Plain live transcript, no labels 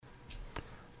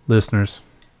listeners,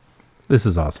 this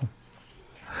is awesome.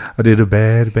 I did a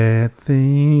bad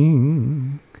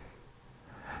thing.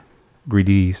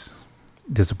 Greedy's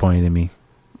disappointed in me.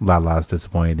 Lala's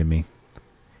disappointed in me.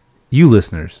 You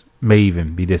listeners may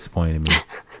even be disappointed in me.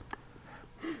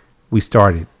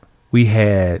 We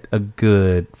had a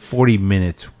good 40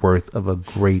 minutes worth of a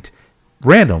great,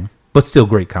 random, but still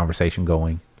great conversation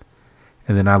going.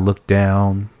 And then I looked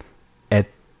down at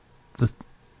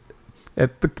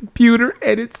the computer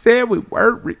and it said we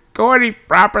weren't recording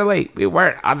properly. We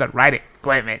weren't on the right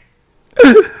equipment.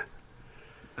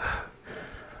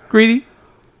 Greedy?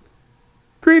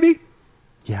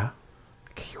 Yeah.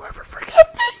 Can you ever forgive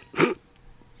me?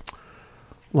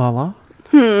 Lala?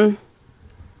 Do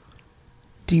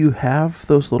you have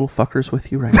those little fuckers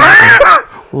with you right now?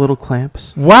 The little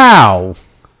clamps? Wow.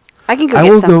 I can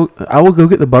go get some. I will go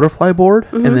get the butterfly board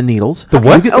and the needles. The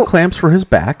what? You get the clamps for his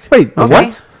back. Wait, the Okay.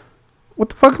 what? What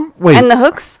the fuck? Wait. And the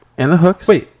hooks? And the hooks.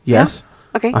 Wait. Yes.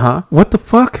 Okay. Uh-huh. What the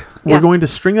fuck? We're Yeah. going to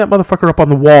string that motherfucker up on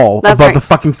the wall That's above right. the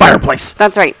fucking fireplace.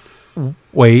 That's right.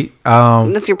 Wait,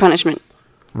 That's your punishment.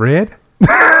 Red?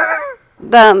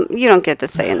 You don't get to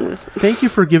say in this. Thank you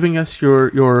for giving us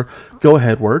your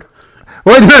go-ahead word.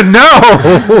 Wait,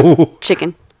 no!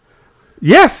 Chicken.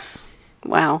 Yes!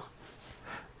 Wow.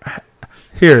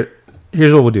 Here's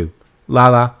what we'll do.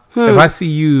 Lala, if I see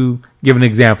you give an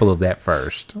example of that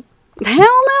first,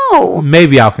 Hell no.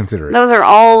 maybe I'll consider it. Those are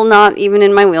all not even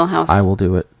in my wheelhouse. I will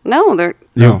do it. No, they're...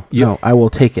 No, I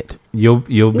will take it. You'll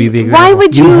be the example. Why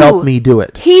would you? You help me do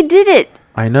it. He did it.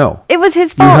 I know. It was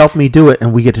his You fault. help me do it,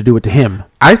 and we get to do it to him.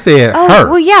 I said Oh, her.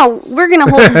 well, yeah, we're gonna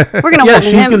hold. We're gonna Yeah, hold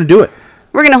she's him. going to do it.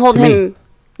 We're gonna hold to me. him.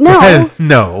 No.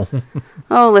 No.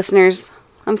 Oh, listeners,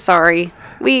 I'm sorry.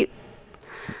 We're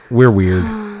weird.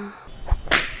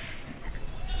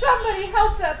 Somebody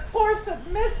help that poor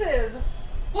submissive!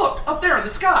 Look, up there in the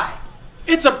sky.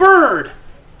 It's a bird.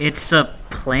 It's a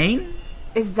plane?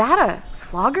 Is that a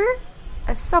flogger?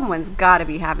 Someone's gotta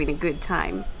be having a good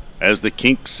time. As the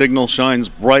kink signal shines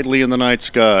brightly in the night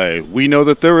sky, we know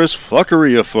that there is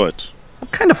fuckery afoot.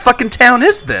 What kind of fucking town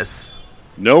is this?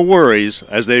 No worries,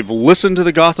 as they've listened to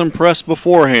the Gotham Press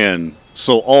beforehand,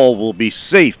 so all will be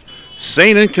safe,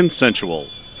 sane, and consensual.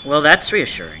 Well, that's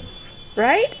reassuring.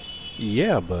 Right?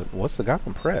 Yeah, but what's the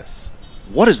Gotham Press?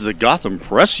 What is the Gotham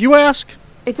Press, you ask?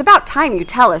 It's about time you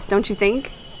tell us, don't you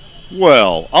think?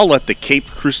 Well, I'll let the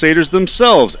Caped Crusaders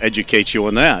themselves educate you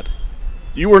on that.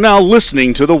 You are now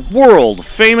listening to the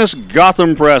world-famous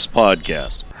Gotham Press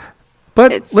podcast.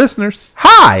 But listeners,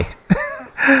 hi!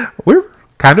 We're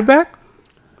kind of back.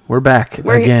 We're back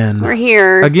again. We're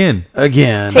here. Again.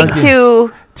 Take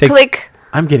two. Click.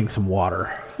 I'm getting some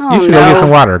water. Oh, You should no. go get some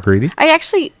water, Greedy. I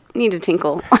actually need to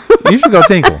tinkle. You should go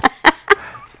tinkle.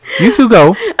 You two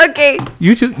go. Okay.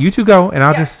 You two go, and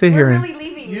I'll just sit here and...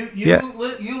 leaving. Yeah.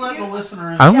 You let the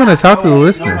listeners... I'm going to talk to the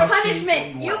listeners.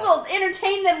 Punishment. You will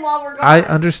entertain them while we're gone. I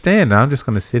understand. I'm just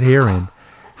going to sit here and...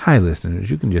 Hi,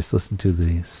 listeners. You can just listen to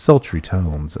the sultry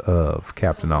tones of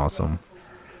Captain Awesome.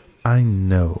 I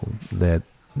know that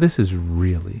this is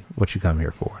really what you come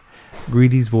here for.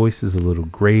 Greedy's voice is a little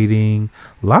grating.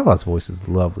 Lala's voice is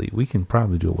lovely. We can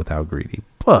probably do it without Greedy.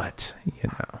 But, you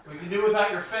know... We can do it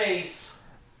without your face.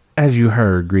 As you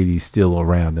heard, Greedy's still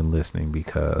around and listening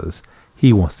because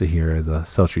he wants to hear the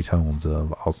sultry tones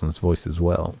of Awesome's voice as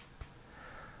well.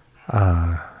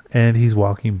 And he's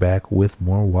walking back with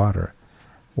more water.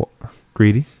 Well,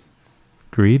 Greedy?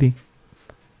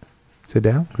 Sit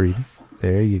down, Greedy.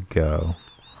 There you go.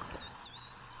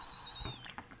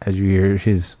 As you hear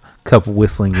his cup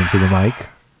whistling into the mic.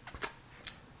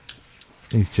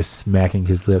 He's just smacking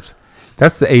his lips.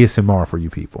 That's the ASMR for you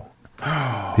people.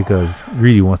 Because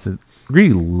Greedy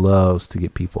loves to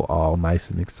get people all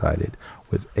nice and excited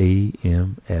with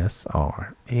AMSR.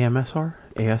 AMSR?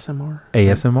 ASMR?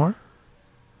 ASMR?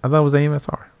 I thought it was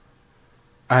AMSR.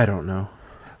 I don't know.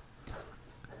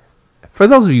 For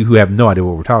those of you who have no idea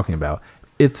what we're talking about,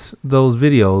 it's those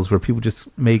videos where people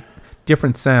just make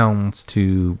different sounds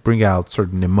to bring out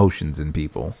certain emotions in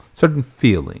people, certain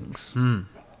feelings.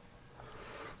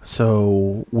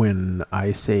 So when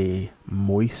I say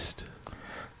moist...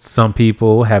 Some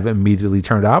people have immediately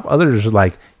turned off. Others are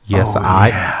like, yes,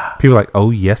 yeah. People are like,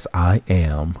 oh, yes, I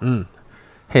am.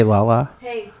 Hey, Lala.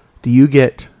 Hey. Do you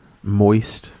get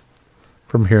moist?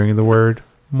 From hearing the word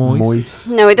moist.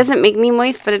 No, it doesn't make me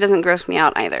moist, but it doesn't gross me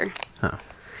out either. Oh.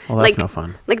 Well, that's no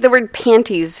fun. Like the word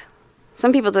panties.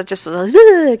 Some people that just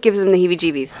gives them the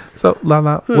heebie-jeebies. So,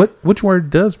 Lala, which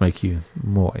word does make you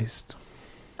moist?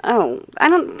 Oh, I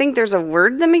don't think there's a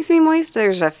word that makes me moist.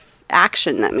 There's a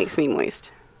action that makes me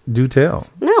moist. Do tell.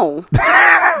 No.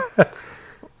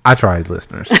 I tried,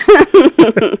 listeners.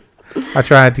 I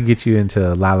tried to get you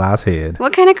into Lala's head.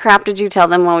 What kind of crap did you tell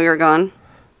them while we were gone?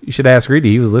 You should ask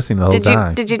Greedy. He was listening the whole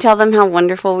time. Did you tell them how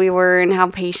wonderful we were and how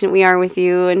patient we are with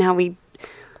you and how we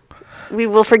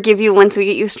will forgive you once we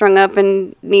get you strung up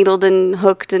and needled and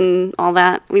hooked and all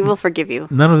that? We will forgive you.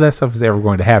 None of that stuff is ever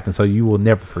going to happen, so you will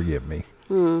never forgive me.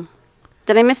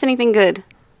 Did I miss anything good?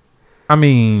 I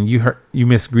mean, you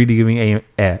missed Greedy giving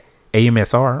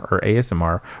AMSR or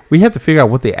ASMR. We have to figure out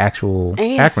what the actual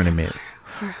acronym is.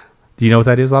 Do you know what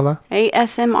that is, Lala?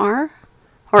 ASMR?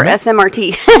 Or Yeah.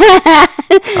 SMRT?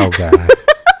 Oh, God.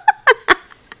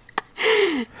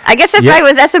 I guess if Yeah. I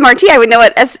was SMRT, I would know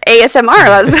what ASMR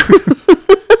was.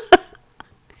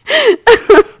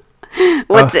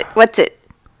 What's it?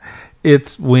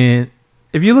 It's when,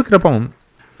 if you look it up on,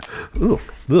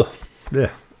 yeah.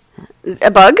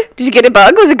 A bug? Did you get a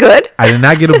bug? Was it good? I did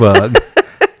not get a bug.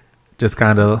 Just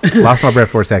kind of lost my breath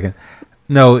for a second.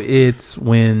 No, it's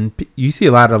when you see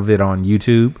a lot of it on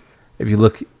YouTube. If you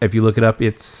look it up,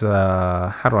 it's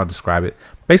how do I describe it?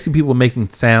 Basically, people making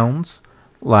sounds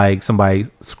like somebody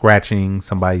scratching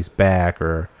somebody's back,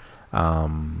 or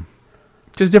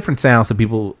just different sounds that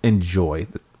people enjoy.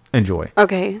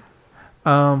 Okay.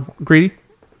 Greedy,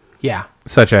 Yeah.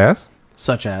 such as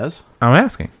I'm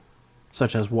asking.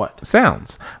 Such as what?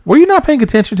 Sounds. Were you not paying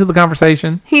attention to the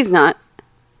conversation? He's not.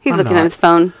 He's I'm looking not. at his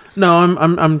phone. No,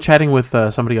 I'm chatting with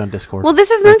somebody on Discord. Well, this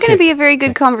is not going to be a very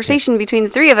good conversation between the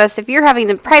three of us if you're having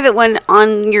a private one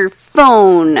on your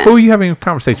phone. Who are you having a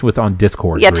conversation with on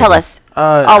Discord? Yeah, Greedy? tell us.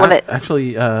 All of it.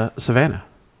 Actually, Savannah.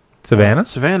 Savannah?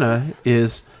 Savannah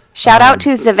is... Shout out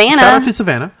to Savannah. Shout out to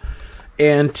Savannah.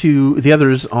 And to the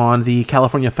others on the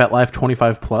California Fat Life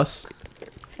 25 Plus.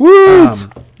 Woot!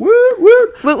 Woot!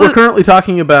 Woot, We're woot. currently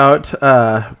talking about,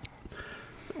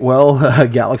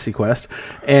 Galaxy Quest.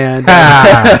 And,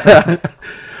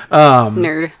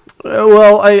 Nerd.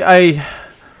 well, I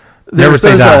Never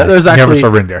say die. there's Never actually...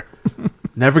 surrender.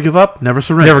 Never give up, never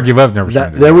surrender. Never give up, never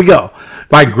surrender. There we go.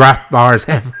 By Grafbar's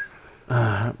hammer.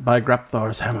 By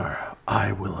Grapthar's hammer,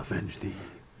 I will avenge thee.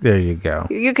 There you go.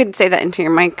 You could say that into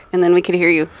your mic, and then we could hear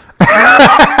you.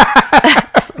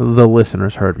 The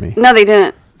listeners heard me. No, they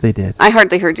didn't. They did. I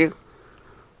hardly heard you.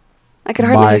 I could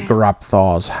hardly By hear you.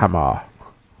 Grapthar's hammer,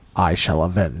 I shall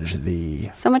avenge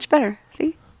thee. So much better.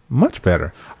 See? Much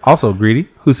better. Also, Greedy,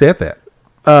 who said that?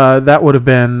 That would have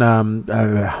been,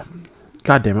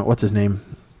 God damn it, what's his name?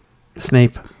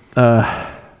 Snape.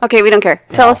 Okay, we don't care.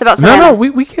 Tell us about Savannah. No,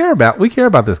 we care about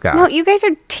this guy. No, you guys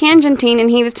are tangenting, and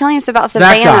he was telling us about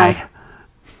Savannah. That guy.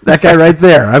 That guy right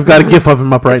there. I've got a gif of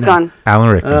him up right It's now. gone.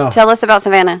 Alan Rickman. Oh. Tell us about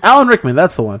Savannah. Alan Rickman,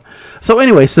 that's the one. So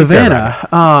anyway,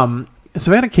 Savannah,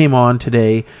 Savannah came on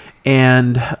today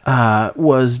and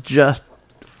was just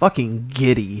fucking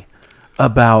giddy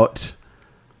about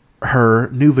her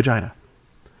new vagina.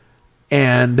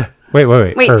 And Wait.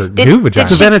 Wait, Her did- new did vagina.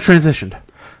 she- Savannah transitioned.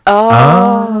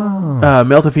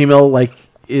 Male to female, like,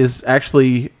 is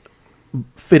actually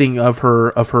fitting of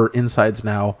her insides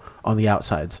now on the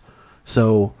outsides.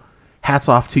 So, hats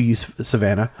off to you,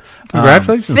 Savannah.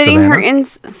 Congratulations, Fitting Savannah. her in.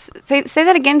 Say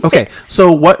that again. Okay,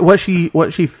 so what she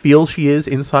feels she is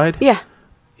inside, Yeah.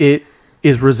 it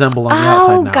is resembled on the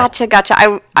outside Oh, now. gotcha.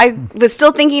 I was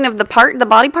still thinking of the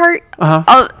body part,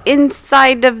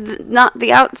 inside of not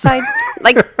the outside,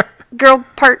 like girl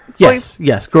part. Boys.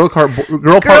 Yes. Girl part,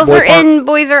 Girls boy are part. in,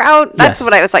 boys are out. That's Yes.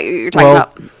 what I was like. You're talking Well,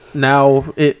 about.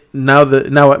 now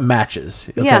it matches.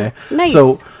 Okay? Yeah, nice.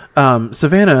 So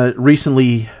Savannah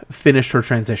recently finished her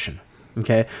transition.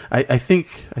 Okay, I think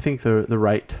the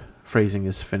right phrasing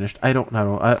is finished. I don't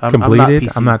know. I'm not Completed?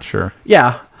 PC. I'm not sure.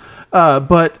 Yeah,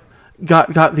 but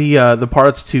got the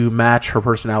parts to match her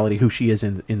personality, who she is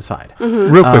inside.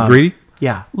 Real quick, Greedy.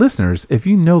 Yeah. Listeners, if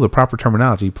you know the proper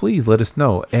terminology, please let us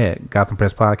know at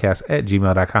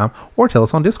GothamPressPodcast@gmail.com or tell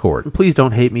us on Discord. Please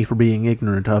don't hate me for being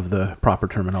ignorant of the proper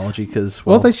terminology, because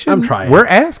Well, they should. I'm trying. We're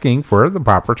asking for the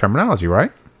proper terminology,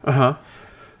 right?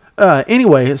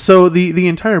 Anyway, so the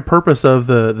entire purpose of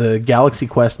the Galaxy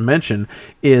Quest mention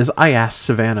is I asked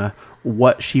Savannah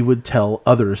what she would tell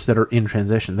others that are in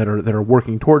transition, that are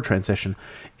working toward transition,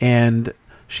 and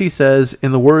she says,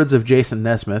 in the words of Jason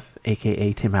Nesmith,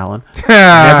 aka Tim Allen,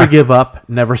 never give up,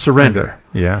 never surrender.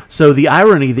 Yeah. So the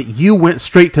irony that you went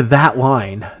straight to that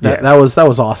line, that was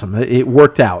awesome. It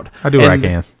worked out. I do what I And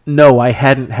can. No, I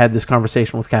hadn't had this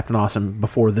conversation with Captain Awesome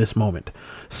before this moment.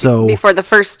 So Before the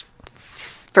first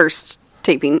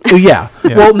taping. yeah.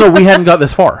 Well, no, we hadn't got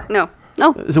this far. No.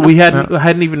 So we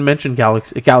hadn't even mentioned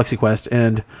Galaxy Quest,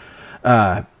 and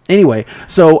Anyway,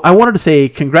 so I wanted to say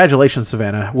congratulations,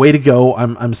 Savannah. Way to go.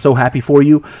 I'm so happy for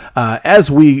you,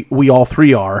 as we all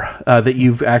three are, that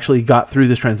you've actually got through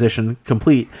this transition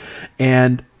complete.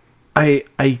 And I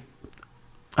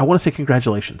want to say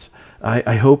congratulations.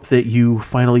 I hope that you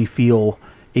finally feel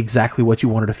exactly what you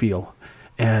wanted to feel.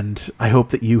 And I hope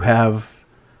that you have,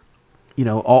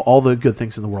 all the good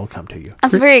things in the world come to you.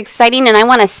 That's very exciting, and I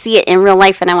want to see it in real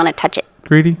life, and I want to touch it.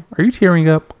 Greedy, are you tearing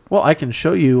up? Well, I can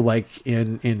show you like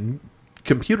in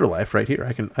computer life right here.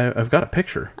 I've got a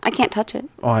picture. I can't touch it.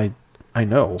 Oh, I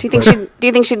know. Do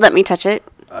you think she'd let me touch it?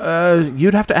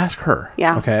 You'd have to ask her.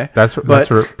 Yeah. Okay. That's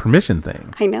her permission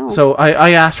thing. I know. So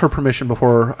I asked her permission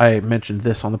before I mentioned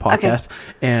this on the podcast,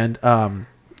 and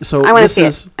so I want to see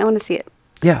it. I want to see it.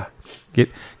 Yeah. Get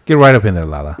right up in there,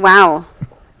 Lala. Wow,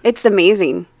 it's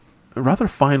amazing. Rather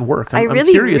fine work. I I'm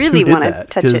really, curious really who did wanna that,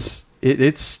 touch it. 'cause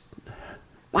it's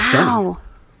stunning. Wow.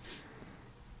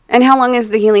 And how long is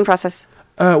the healing process?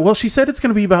 Well, she said it's going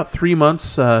to be about 3 months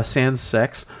sans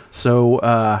sex. So,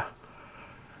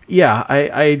 yeah,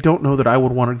 I don't know that I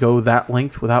would want to go that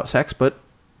length without sex, but,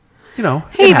 Hey,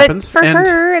 it happens. but for and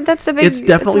her, that's a big... it's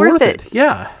definitely worth worth it.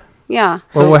 Yeah. Yeah.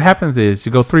 Well, So- what happens is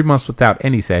you go 3 months without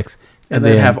any sex, And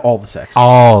then have all the sex.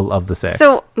 all of the sex.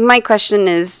 So my question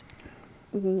is,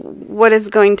 what is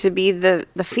going to be the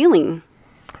feeling?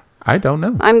 I don't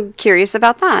know. I'm curious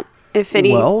about that. If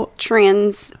any Well-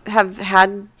 trans have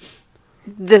had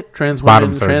the... Trans Bottom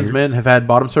women, surgery. trans men have had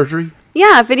bottom surgery.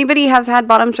 Yeah, if anybody has had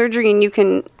bottom surgery and you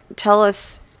can tell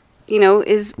us,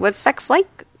 is what's sex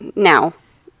like now?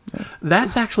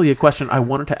 That's actually a question I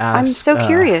wanted to ask. I'm so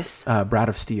curious. Brad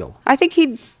of Steel. I think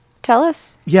he'd tell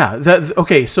us. Yeah.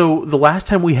 Okay. So the last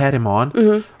time we had him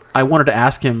on, I wanted to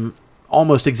ask him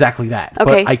almost exactly that,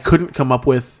 Okay. but I couldn't come up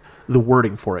with the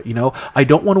wording for it. I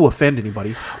don't want to offend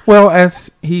anybody. Well,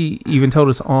 as he even told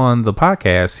us on the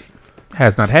podcast,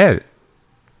 has not had it.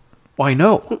 Well, I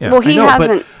know. Well, he I know,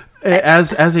 hasn't. But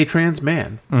as a trans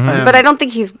man, But I don't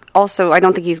think he's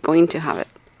going to have it.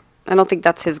 I don't think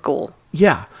that's his goal.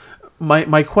 yeah.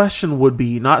 My question would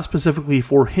be not specifically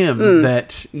for him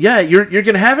that you're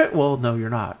gonna have it. Well, no, you're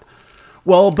not.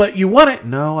 Well, but you want it.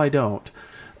 No, I don't.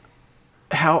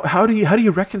 How do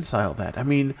you reconcile that? I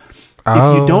mean,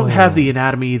 if you don't have the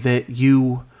anatomy that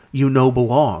you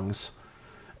belongs,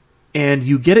 and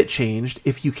you get it changed,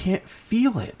 if you can't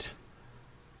feel it,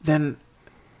 then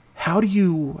how do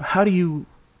you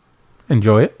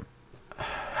Enjoy it.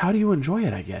 enjoy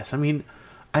it? I guess. I mean,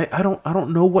 I don't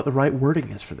know what the right wording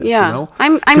is for this. Yeah.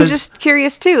 I'm 'Cause- just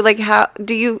curious too. Like,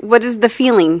 what is the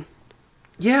feeling?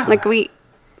 yeah. Like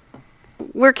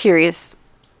we're curious.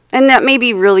 And that may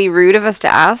be really rude of us to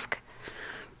ask,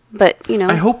 but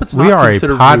I hope it's not We are a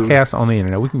considered podcast on the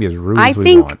internet. We can be as rude as we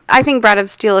think want. I think Brad of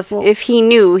Steel, if he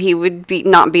knew, he would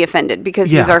not be offended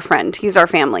because he's Yeah. our friend, he's our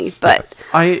family. But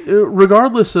Yes.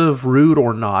 Regardless of rude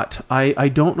or not, I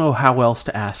don't know how else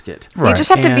to ask it. you Right. just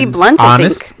have to be And blunt,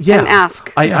 honest. I think, Yeah, and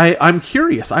ask, I'm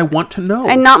curious. I want to know.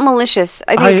 and not malicious.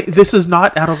 I think. This is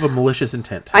not out of a malicious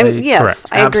intent. Yes,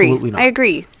 Correct. I agree. Absolutely not. I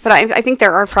agree. But I think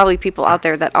there are probably people out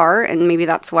there that are, and maybe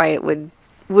that's why it would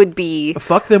be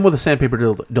Fuck them with a sandpaper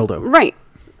dildo. right.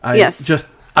 Yes. Just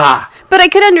But I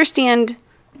could understand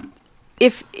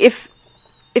if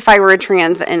I were a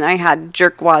trans and I had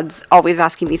jerkwads always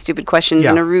asking me stupid questions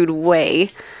in Yeah. a rude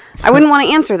way, I wouldn't want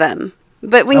to answer them.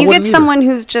 But when I you get wouldn't either. someone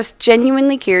who's just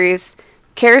genuinely curious,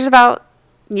 cares about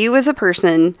you as a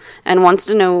person, and wants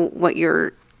to know what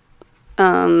you're,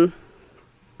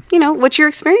 what you're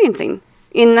experiencing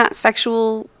in that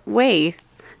sexual way,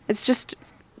 it's just,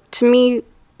 to me,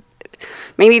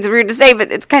 maybe it's rude to say,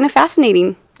 but it's kind of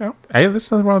fascinating. Oh, hey,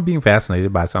 there's nothing wrong with being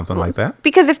fascinated by something like that.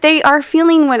 Because if they are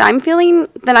feeling what I'm feeling,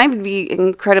 then I would be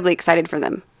incredibly excited for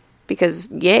them. Because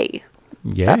yay.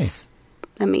 Yay. That's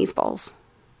amazeballs.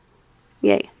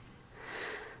 Yay.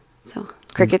 So,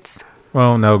 crickets.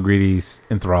 Well, no, Greedy's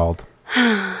enthralled.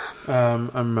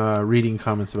 I'm reading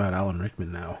comments about Alan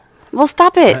Rickman now. Well,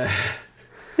 stop it.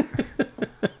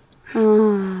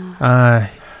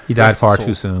 He died Rest far his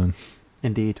too soul. soon.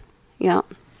 Indeed. Yeah.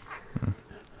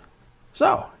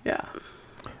 So yeah,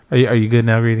 Are you good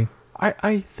now, Greedy?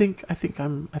 I think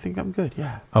I'm good.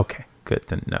 Yeah. Okay, good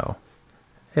to know.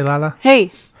 Hey, Lala.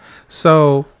 Hey.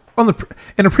 So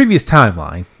in a previous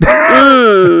timeline,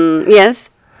 Yes.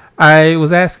 I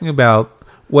was asking about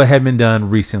what had been done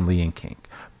recently in kink.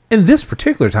 In this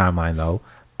particular timeline, though,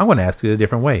 I want to ask it a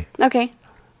different way. Okay.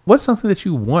 What's something that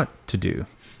you want to do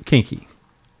kinky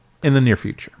in the near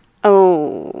future?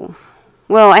 Oh.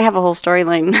 Well, I have a whole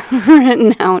storyline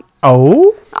written out.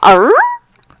 Oh,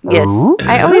 Yes.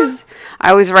 I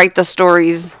always write the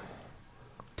stories.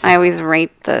 I always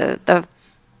write the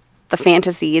the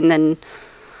fantasy, and then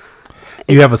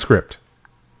You have a script,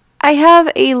 I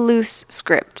have a loose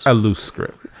script. a loose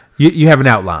script. You have an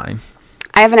outline.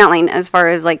 I have an outline as far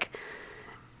as like,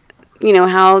 you know,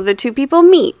 how the two people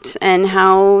meet and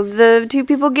how the two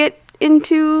people get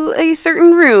into a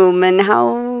certain room and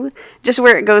how just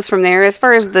where it goes from there. As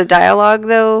far as the dialogue,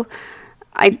 though,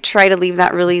 I try to leave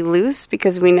that really loose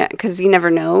because you never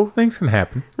know, Things can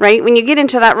happen. right? When you get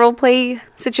into that role play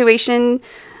situation,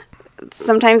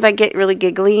 sometimes I get really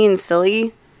giggly and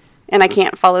silly, and I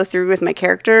can't follow through with my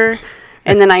character,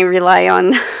 and then I rely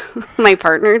on my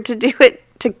partner to do it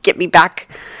to get me back.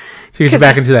 So you get 'Cause-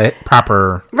 back into that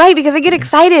proper. Right, because I get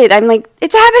excited. I'm like,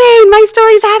 it's happening. My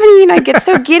story's happening. I get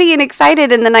so giddy and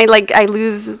excited, and then I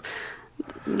lose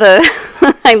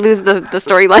the I lose the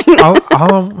storyline.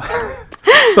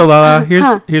 So Lala,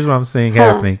 here's what I'm seeing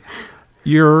happening.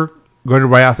 You're going to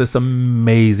write out this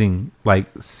amazing, like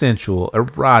sensual,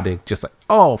 erotic, just like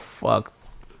oh fuck,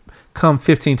 come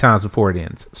 15 times before it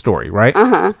ends story, right?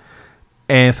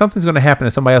 And something's going to happen,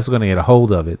 and somebody else is going to get a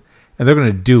hold of it, and they're going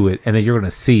to do it, and then you're going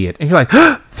to see it, and you're like,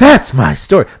 that's my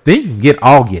story. Then you can get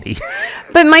all giddy.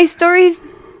 But my stories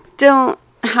don't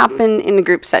happen in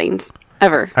group settings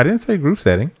ever. I didn't say group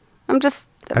setting. I'm just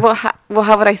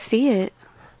how would I see it?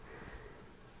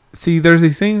 See, there's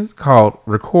these things called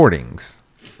recordings.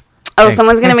 Oh, Hey,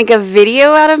 someone's gonna hey. make a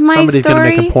video out of my Somebody's story.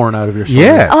 going to make a porn out of your story.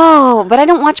 Yeah. Oh, but I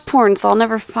don't watch porn, so I'll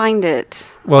never find it.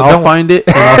 Well, I'll don't- find it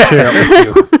and I'll share it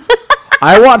with you.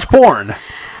 I watch porn.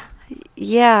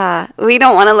 Yeah, we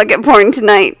don't want to look at porn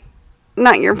tonight.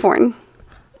 Not your porn.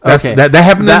 That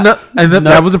happened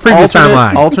that was a previous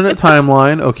timeline. Alternate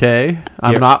timeline, okay.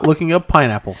 I'm Yep. not looking up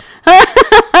pineapple.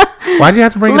 Why'd you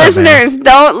have to bring it up, man? Listeners,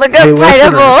 don't look Hey, up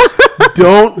pineapple. listeners,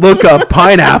 don't look up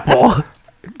pineapple.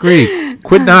 Great.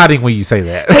 Quit nodding when you say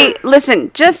that. Hey, listen,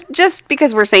 just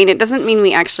because we're saying it doesn't mean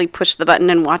we actually pushed the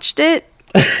button and watched it.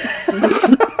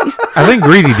 I think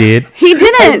Greedy did. He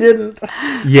didn't. I didn't.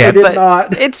 Yeah. did But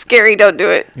not. it's scary. Don't do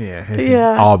it. Yeah.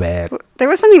 Yeah. All bad. There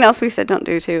was something else we said don't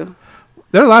do too.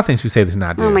 There are a lot of things we say that's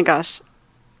not do. Oh my gosh.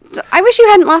 I wish you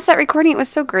hadn't lost that recording. It was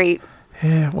so great.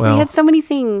 Yeah, well, We had so many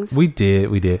things. we did.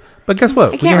 But guess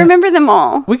what? I can't remember them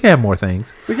all. We can have more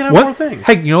things. We can have more things.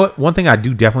 Hey, you know what? One thing I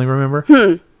do definitely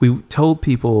remember. We told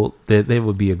people that it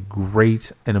would be a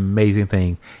great and amazing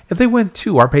thing if they went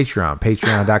to our Patreon,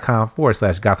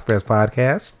 patreon.com/GothamPress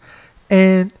Podcast,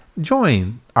 and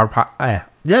join our I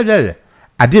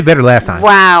did better last time.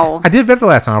 Wow. I did better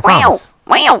last time, I Wow. promise.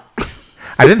 Wow.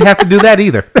 I didn't have to do that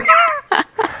either.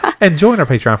 And join our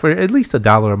Patreon for at least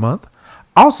 $1 a month.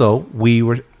 Also, we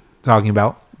were talking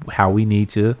about how we need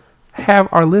to have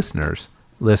our listeners.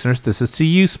 Listeners, this is to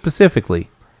you specifically.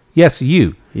 Yes,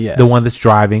 you. Yes. The one that's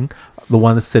driving, the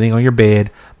one that's sitting on your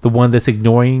bed, the one that's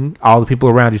ignoring all the people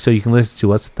around you so you can listen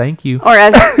to us. Thank you. Or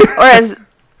as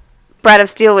Brad of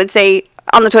Steel would say,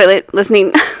 on the toilet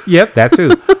listening. Yep, that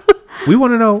too. We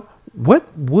want to know, what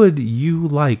would you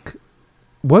like?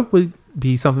 What would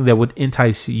be something that would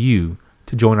entice you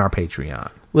to join our Patreon?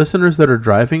 Listeners that are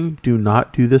driving, do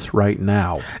not do this right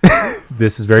now.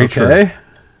 This is very true. Okay?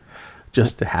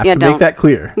 Just to have Yeah, to don't. make that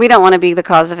clear. We don't want to be the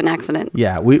cause of an accident.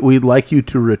 Yeah, we'd like you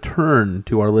to return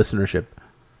to our listenership.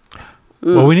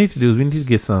 What we need to do is we need to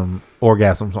get some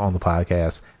orgasms on the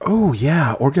podcast. Oh,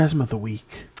 yeah. Orgasm of the week.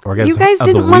 Orgasm You guys of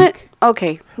the didn't want week. it.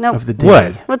 Okay. No. Of the day.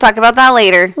 What? We'll talk about that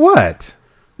later. What?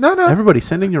 No. Everybody,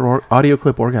 send in your audio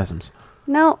clip orgasms.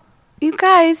 No. You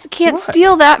guys can't What?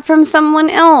 steal that from someone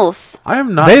else. I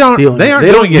am not They don't- stealing they it. aren't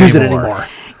They don't doing it use it anymore. anymore.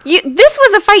 This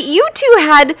was a fight you two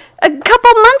had a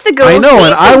couple months ago. I know, He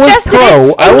and I was suggested pro.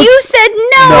 it, I and was- you said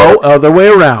no. No, other way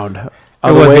around.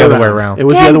 It was the other way around. It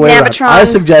was the Dang other way around. Navatron. I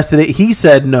suggested it. He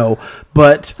said no.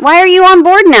 But Why are you on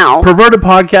board now? Perverted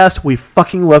Podcast, we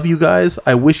fucking love you guys.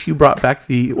 I wish you brought back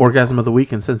the orgasm of the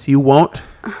week, and since you won't,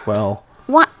 well,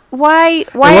 Why? Why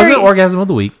It are wasn't you, orgasm of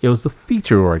the week. It was the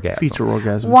feature orgasm. feature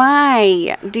orgasm.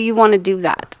 Why do you want to do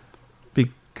that?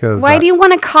 Because Why do you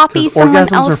want to copy 'Cause someone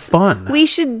orgasms are else? fun. We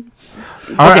should.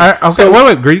 All right. Okay. so-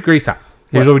 Wait. Greedy, stop.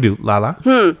 Here's what we do. Lala.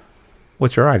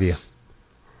 What's your idea?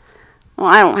 Well,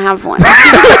 I don't have one.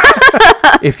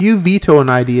 If you veto an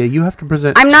idea, you have to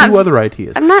present I'm not- two other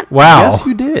ideas. I'm not. Wow. Yes,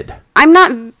 you did. I'm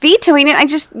not vetoing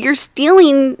it. You're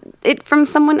stealing it from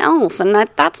someone else, and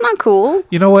that's not cool.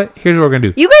 You know what? Here's what we're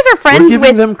gonna do. You guys are We're friends giving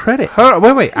with. them credit. Hold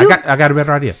on, wait. I got a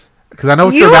better idea. Because I know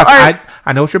what You you're about. are-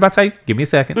 I know what you're about to say. Give me a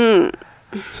second.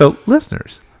 So,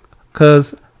 listeners,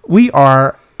 because we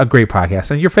are a great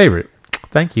podcast and your favorite,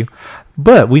 thank you.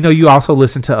 But we know you also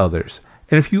listen to others,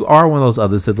 and if you are one of those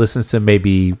others that listens to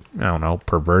maybe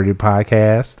Perverted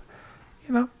Podcast,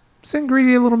 send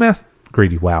Greedy a little mess.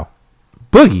 Greedy, wow,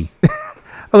 Boogie,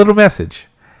 a little message,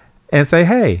 and say,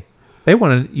 hey, they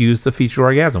want to use the featured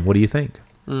orgasm. What do you think?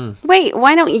 Wait,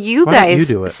 why don't you Why don't you guys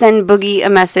do it? send Boogie a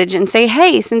message and say,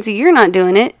 hey, since you're not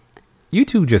doing it, You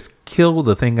two just kill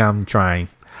the thing I'm trying.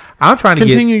 I'm trying to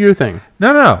Continue your thing.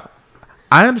 No.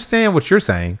 I understand what you're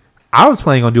saying. I was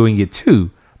planning on doing it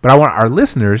too, but I want our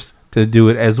listeners to do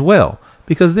it as well.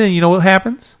 Because then, you know what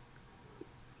happens?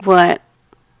 what?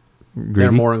 They're Greedy.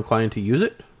 more inclined to use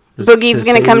it. Boogie's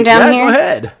gonna come down here? Go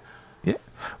ahead. Yeah.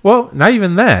 Well, not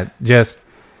even that. Just,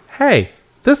 hey,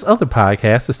 this other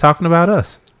podcast is talking about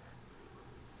us.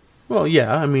 Well,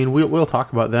 yeah. I mean, we'll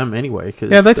talk about them anyway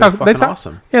because Yeah, they they're talk. fucking They talk.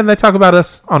 awesome. Yeah, they talk about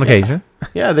us on occasion.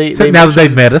 Yeah, they Now that they've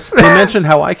mentioned- met us. They mentioned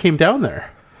how I came down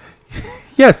there.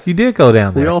 Yes, you did go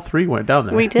down We there. all three went down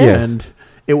there. We did. Yes. And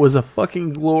it was a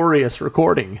fucking glorious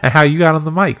recording. And how you got on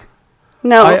the mic?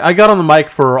 No. I got on the mic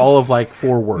for all of like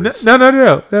 4 words.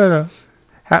 No.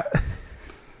 How,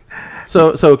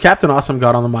 So Captain Awesome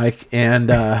got on the mic and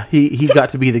he got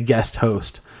to be the guest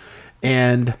host.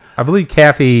 And I believe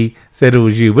Kathy said it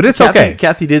was you, but it's okay.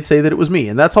 Kathy did say that it was me,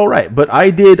 and that's all right. But I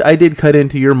did cut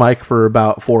into your mic for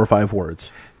about 4 or 5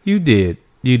 words. You did.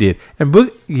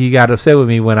 And you got upset with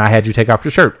me when I had you take off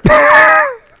your shirt.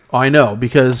 I know,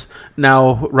 because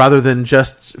now rather than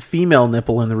just female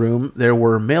nipple in the room, there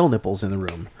were male nipples in the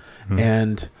room,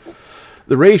 and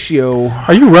the ratio.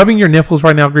 Are you rubbing your nipples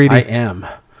right now, Greedy? I am.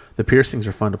 The piercings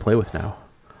are fun to play with now.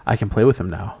 I can play with them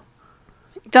now.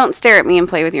 Don't stare at me and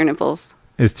play with your nipples.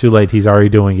 It's too late. He's already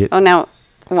doing it. Oh, no.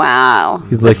 Wow.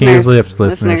 He's licking his lips,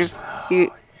 listeners.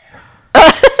 You,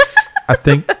 I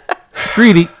think.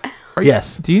 Greedy.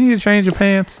 Yes, Do you need to change your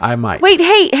pants? I might. wait,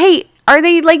 hey. Are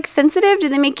they, like, sensitive? Do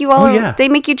they make you all... Oh, yeah. They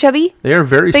make you chubby? They are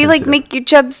very. They, like, sensitive. make your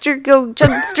chubster go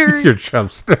chubster? Your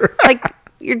chubster. Like,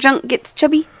 your junk gets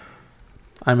chubby?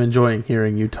 I'm enjoying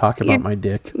hearing you talk about You- my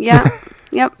dick. Yeah.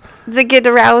 Yep. Does it get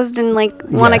aroused and, like,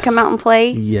 want to Yes. come out and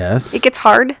play? Yes. It gets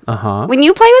hard? Uh-huh. When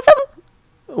you play with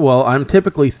them? Well, I'm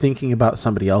typically thinking about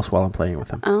somebody else while I'm playing with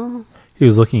them. Oh. He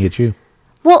was looking at you.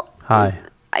 Well, Hi.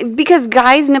 because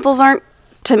guys' nipples aren't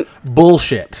to...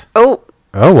 Bullshit. Oh,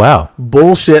 Oh, wow.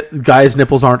 Bullshit. Guys'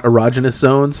 nipples aren't erogenous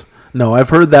zones. No, I've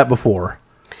heard that before.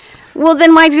 well,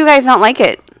 then why do you guys not like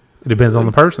it? It depends on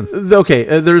the person. Okay,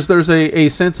 there's a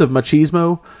sense of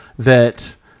machismo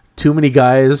that too many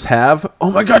guys have.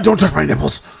 Oh my god, don't touch my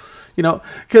nipples. You know,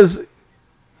 because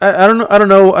I don't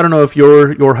know if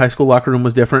your high school locker room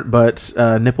was different, but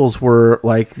nipples were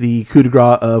like the coup de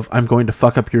grace of I'm going to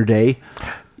fuck up your day.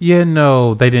 Yeah,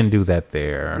 no, they didn't do that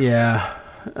there. Yeah.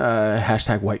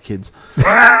 Hashtag white kids.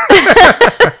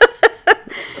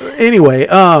 Anyway,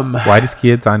 Whitest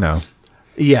kids I know.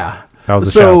 yeah. That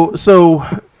was a So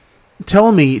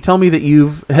tell me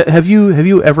that have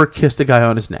you ever kissed a guy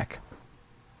on his neck?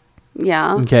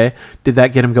 Yeah, Okay. Did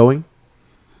that get him going?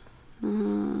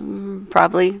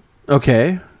 probably.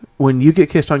 Okay. When you get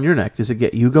kissed on your neck, does it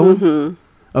get you going?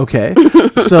 Okay.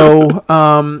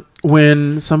 So,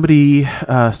 when somebody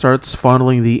starts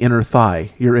fondling the inner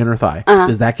thigh, your inner thigh,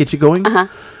 does that get you going?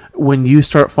 When you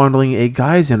start fondling a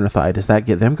guy's inner thigh, does that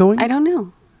get them going? I don't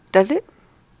know. Does it?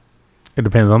 It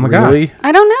depends on the Really? guy.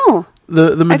 I don't know.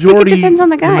 The majority depends on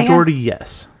the guy, The majority,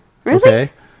 yes. Really?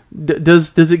 Okay.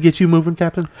 Does it get you moving,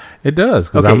 Captain? It does.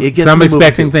 Because Okay, it gets I'm me moving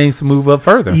expecting too. things to move up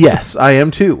further. Yes, I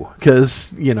am too.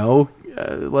 Because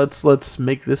let's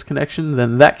make this connection,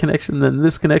 then that connection, then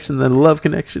this connection, then love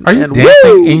connection. Are you and dancing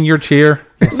woo! in your chair?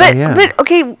 Yes, But I am.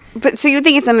 okay, but so you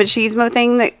think it's a machismo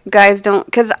thing that guys don't?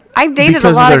 Because I've dated Because a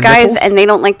of lot their of guys nipples? and they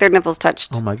don't like their nipples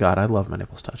touched. Oh my god, I love my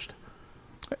nipples touched.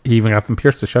 He even got them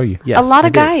pierced to show you. Yes, a lot I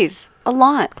of do. guys, a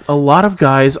lot. A lot of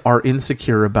guys are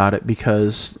insecure about it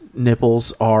because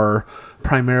nipples are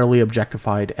primarily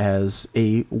objectified as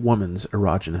a woman's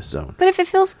erogenous zone. But if it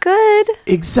feels good,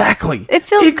 Exactly. It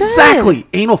feels good. Exactly.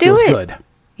 Anal Do feels it. good.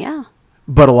 yeah.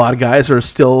 But a lot of guys are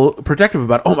still protective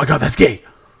about, oh my god, that's gay.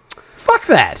 Fuck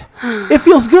that. It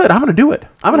feels good. I'm going to do it.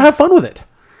 I'm going to have fun with it.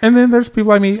 And then there's people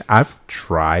like me. I've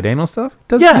tried anal stuff.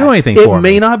 Doesn't do anything it for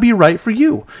me. may not be right for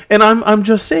you. And I'm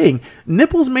just saying,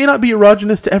 nipples may not be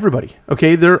erogenous to everybody.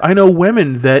 Okay, I know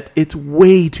women that it's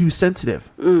way too sensitive.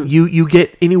 You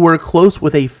get anywhere close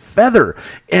with a feather,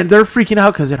 and they're freaking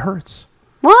out because it hurts.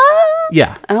 What?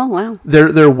 Yeah, Oh wow.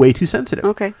 they're way too sensitive.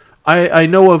 Okay. I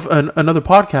know of another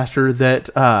podcaster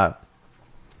that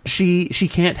she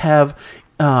can't have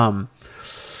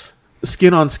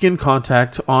skin on skin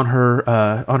contact on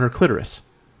her clitoris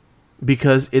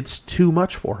because it's too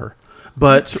much for her.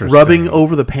 But rubbing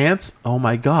over the pants, oh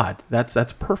my god, that's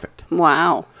perfect.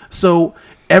 Wow. So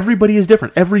everybody is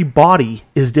different. Every body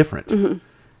is different.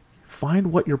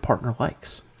 Find what your partner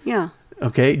likes. Yeah.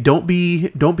 Okay? Don't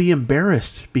be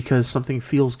embarrassed because something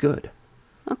feels good.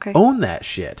 Okay. Own that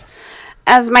shit.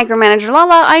 As micromanager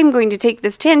Lala, I'm going to take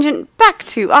this tangent back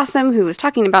to Awesome, who was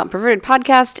talking about Perverted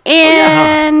Podcast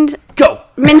and Go.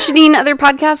 mentioning other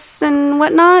podcasts and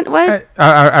whatnot. What?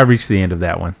 I reached the end of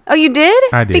that one. Oh, you did?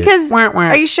 I did. Because, Wah, wah.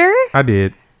 are you sure? I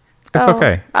did. It's Oh,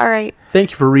 okay. All right.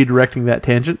 Thank you for redirecting that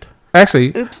tangent.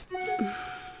 Actually, Oops.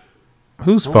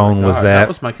 whose phone was God, that? That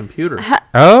was my computer.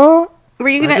 Oh, Were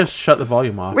you I gonna? just shut the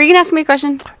volume off. Were you gonna ask me a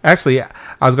question? actually, I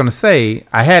was going to say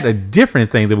I had a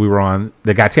different thing that we were on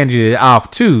that got tangented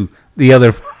off to the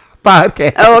other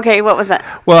podcast. Oh, okay. What was that?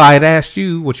 Well, I had asked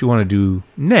you what you want to do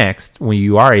next when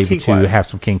you are able to Kink-wise. have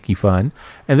some kinky fun,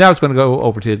 and then I was going to go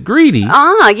over to Greedy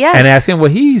Ah, yes. and ask him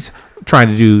what he's trying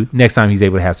to do next time he's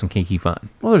able to have some kinky fun.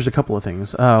 Well, there's a couple of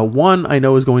things. One I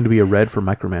know is going to be a red for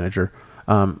micromanager.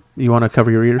 You want to cover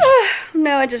your ears?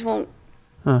 No, I just won't.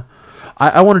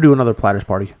 I want to do another platters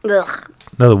party. Ugh.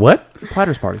 Another what?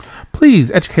 Platters party. Please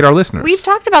educate our listeners. We've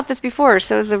talked about this before,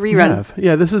 so it's a rerun.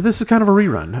 Yeah, this is kind of a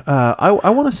rerun. I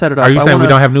want to set it up. Are you I saying we wanna-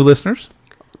 don't have new listeners?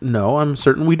 No, I'm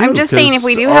certain we do. I'm just saying if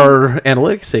we do have- our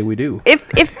analytics say we do. If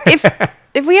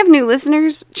if we have new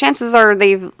listeners, chances are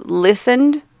they've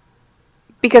listened.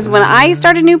 Because when I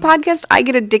start a new podcast, I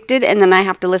get addicted, and then I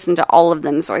have to listen to all of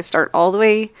them. So I start all the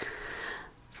way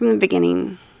from the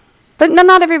beginning. But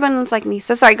not everyone's like me.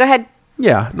 So sorry. Go ahead.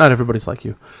 Yeah, not everybody's like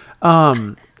you.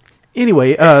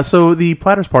 Anyway, so the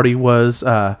platters party was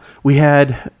we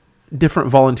had different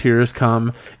volunteers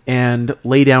come and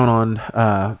lay down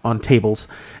on tables,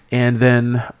 and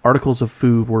then articles of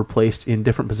food were placed in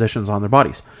different positions on their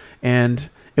bodies, and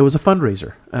it was a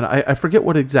fundraiser. And I forget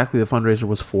what exactly the fundraiser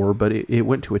was for, but it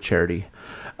went to a charity.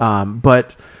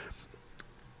 But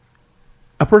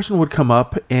a person would come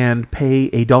up and pay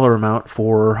a dollar amount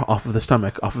for off of the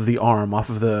stomach, off of the arm, off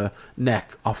of the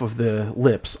neck, off of the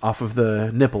lips, off of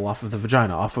the nipple, off of the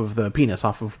vagina, off of the penis,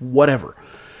 off of whatever.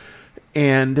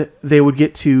 And they would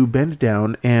get to bend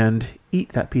down and eat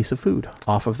that piece of food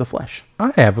off of the flesh.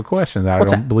 I have a question that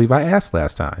What's I don't that? believe I asked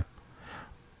last time.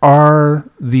 Are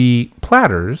the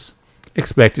platters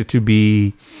expected to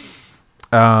be...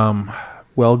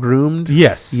 Well groomed?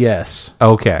 Yes. Yes.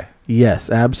 Okay. Yes,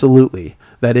 absolutely.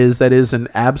 That is an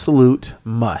absolute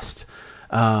must.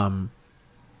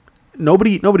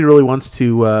 Nobody really wants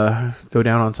to go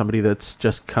down on somebody that's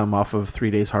just come off of 3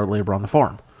 days hard labor on the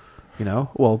farm. You know,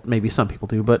 well, maybe some people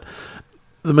do, but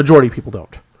the majority of people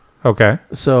don't. Okay.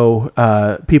 So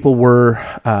people were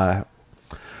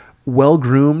well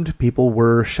groomed. People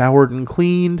were showered and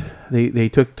cleaned. They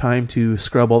took time to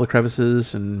scrub all the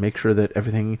crevices and make sure that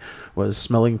everything was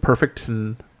smelling perfect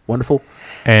and wonderful.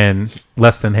 And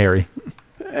less than hairy.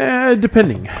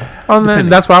 Depending. Oh, then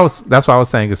that's what I was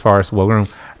saying as far as well groomed.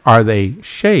 Are they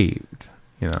shaved?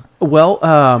 You know, Well,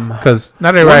 because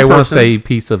not everybody One wants person- a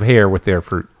piece of hair with their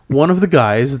fruit. one of the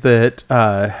guys that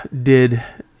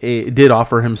did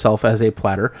offer himself as a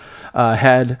platter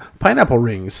had pineapple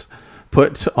rings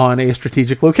put on a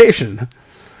strategic location.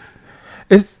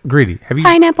 It's Greedy. Have you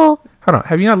Pineapple. hold on?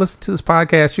 Have you not listened to this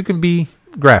podcast? You can be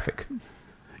graphic.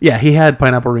 Yeah, he had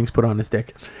pineapple rings put on his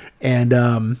dick, and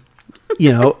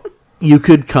you know, you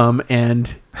could come and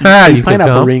eat You a could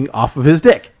pineapple come. ring off of his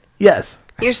dick. Yes,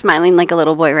 You're smiling like a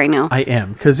little boy right now. I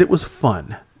am, because it was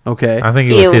fun. Okay, I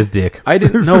think it was Ew. his dick. I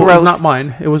didn't. No, it was Gross. not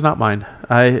mine. It was not mine.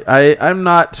 I'm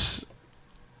not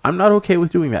okay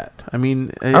with doing that. I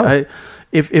mean,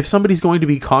 if somebody's going to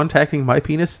be contacting my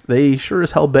penis, they sure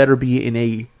as hell better be in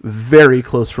a very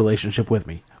close relationship with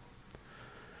me,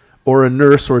 or a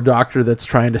nurse or a doctor that's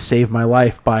trying to save my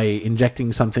life by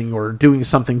injecting something or doing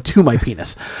something to my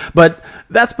penis. But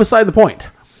that's beside the point.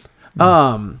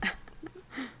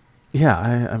 Yeah,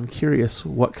 I'm curious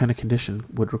what kind of condition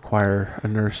would require a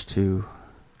nurse to.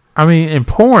 I mean, in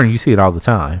porn, you see it all the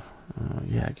time.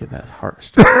 Yeah, get that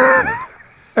heart.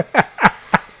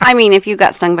 I mean, if you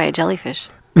got stung by a jellyfish.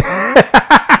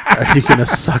 Are you gonna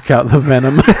suck out the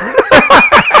venom?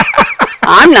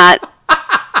 I'm not.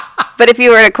 But if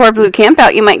you were at a Core Blue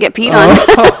campout, you might get peed on.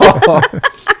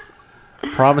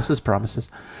 Promises. Promises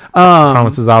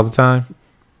all the time.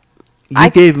 You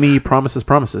gave me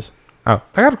promises. Oh,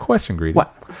 I got a question, Greedy.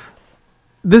 What?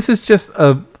 This is just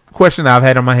a question I've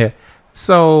had in my head.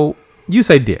 So you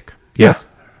say dick, yes?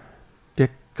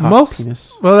 Dick, cock, Most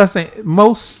penis. well, that's the,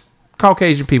 most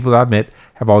Caucasian people I've met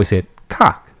have always said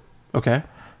cock. Okay.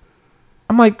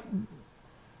 I'm like,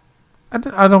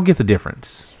 I don't get the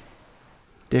difference.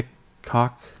 Dick,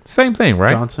 cock, Same thing, right?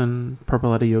 Johnson,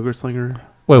 purple-headed yogurt slinger.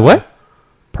 Wait, what?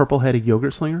 Purple-headed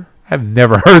yogurt slinger? I've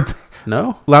never heard that.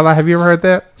 No. Lala, have you ever heard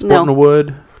that? Sporting No. a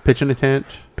wood, pitching a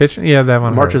tent, Pitch? Yeah, that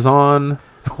one. marches on.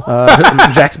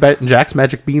 Jack's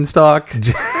Magic Beanstalk.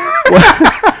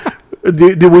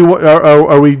 do we?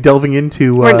 Are we delving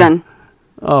into? We're done.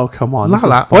 Oh, come on. This is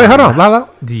Lala. fun. Wait, hold on. Lala,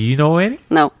 do you know any?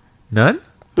 No. None?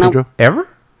 Nope. Pedro. Ever?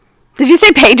 Did you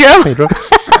say Pedro? Pedro.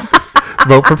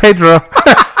 Vote for Pedro.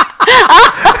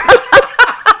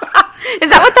 Is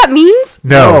that what that means?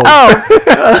 No.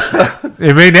 Oh,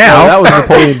 It may No, now. that was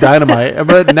Napoleon Dynamite.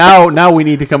 But now we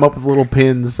need to come up with little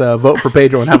pins. Vote for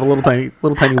Pedro and have a little tiny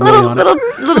willy on it.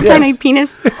 little Yes. tiny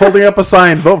penis. Holding up a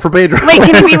sign. Vote for Pedro. Wait,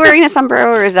 can he be wearing a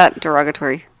sombrero or is that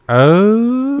derogatory?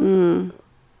 Oh.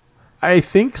 I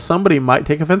think somebody might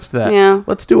take offense to that. Yeah.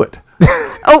 Let's do it.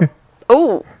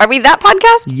 Oh, are we that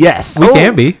podcast? Yes. We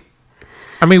can be.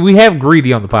 I mean, we have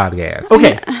Greedy on the podcast.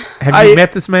 Okay. Have you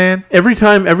met this man? Every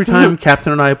time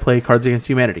Captain and I play Cards Against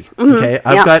Humanity, okay,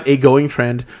 I've Yeah. got a going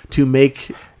trend to make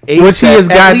Which he has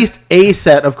at got- least a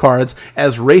set of cards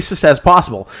as racist as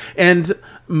possible. And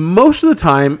most of the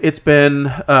time, it's been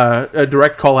a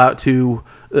direct call out to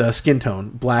skin tone,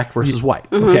 black versus white.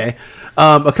 Okay,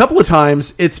 a couple of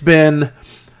times it's been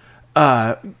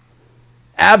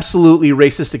absolutely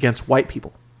racist against white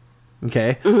people.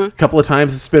 Okay, a couple of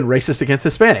times it's been racist against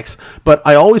Hispanics, but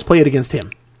I always play it against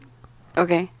him.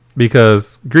 Okay.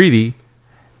 Because Greedy,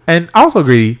 and also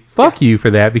Greedy, fuck you for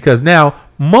that, because now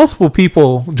multiple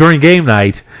people during game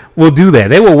night will do that.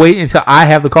 They will wait until I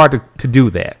have the card to do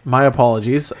that. My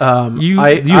apologies. You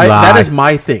that lie. is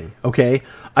my thing. Okay,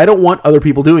 I don't want other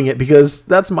people doing it because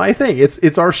that's my thing.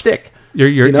 It's our shtick. Your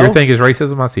You know? your thing is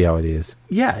racism. I see how it is.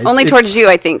 Yeah, Only towards you,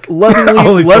 I think. Lovingly,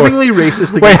 Only lovingly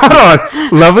racist Wait, against. hold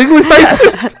on. Lovingly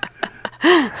racist.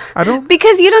 I don't.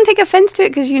 Because you don't take offense to it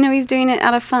because you know he's doing it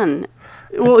out of fun.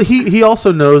 Well, he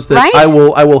also knows that Right?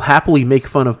 I will happily make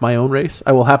fun of my own race.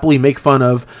 I will happily make fun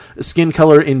of skin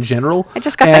color in general. I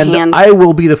just got the and hand. I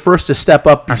will be the first to step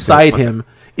up beside myself. him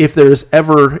if there's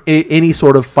ever any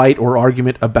sort of fight or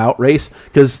argument about race,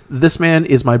 because this man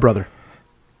is my brother.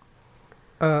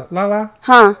 Lala,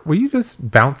 Huh. were you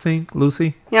just bouncing,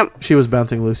 Lucy? Yep. She was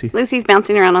bouncing Lucy. Lucy's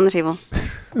bouncing around on the table.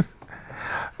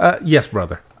 Yes,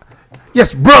 brother.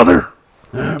 Yes, brother.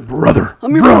 Brother.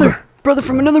 I'm your brother. Brother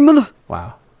from another mother.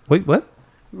 Wow. Wait, what?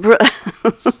 Bro-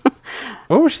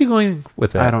 Where was she going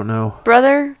with that? I don't know.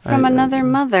 brother from I- another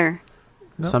mother.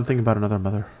 Something about another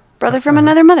mother. Brother from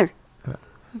another mother.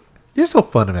 You're so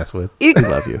fun to mess with. You, We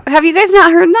love you. have you guys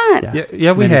not heard that?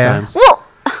 Yeah, we Many have. times. Well,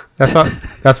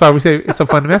 That's why we say it's so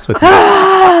fun to mess with you.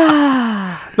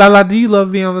 Lala, do you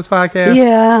love being on this podcast?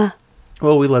 yeah.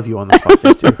 Well, we love you on this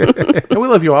podcast too. And we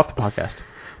love you off the podcast.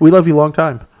 We love you long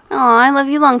time. Oh, I love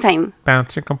you long time. Bow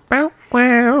chicka bow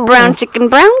wow. Brown chicken,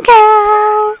 brown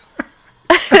cow.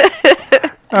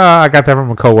 I got that from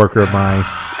a coworker of mine.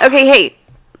 Okay, hey.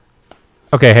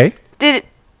 Okay, hey.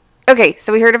 Okay,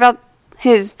 so we heard about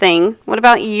his thing. What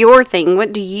about your thing?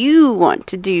 What do you want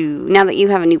to do now that you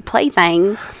have a new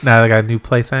plaything? Now I got a new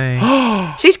plaything.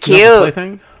 She's You know the cute.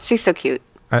 plaything? She's so cute.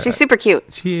 I- She's super cute.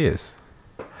 She is.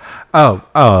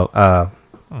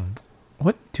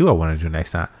 What do I want to do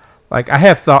next time? Like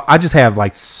I just have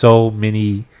like so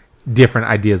many different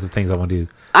ideas of things I want to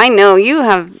do. I know you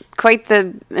have quite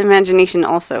the imagination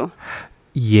also.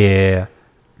 Yeah,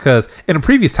 because in a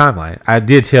previous timeline, I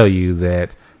did tell you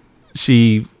that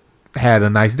she had a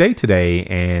nice day today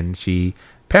and she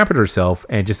pampered herself,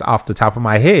 and just off the top of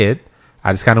my head,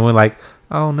 I just kind of went like,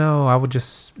 oh no, I would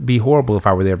just be horrible if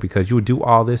I were there because you would do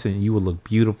all this and you would look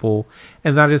beautiful,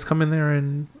 and then I just come in there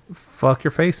and fuck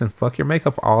your face and fuck your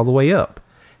makeup all the way up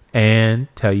and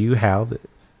tell you how that,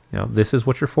 this is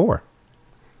what you're for.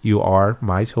 You are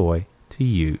my toy to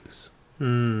use.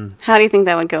 How do you think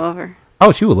that would go over?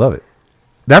 Oh, she would love it.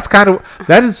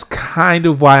 That is kind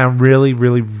of why I'm really,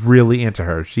 really, really into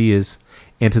her. She is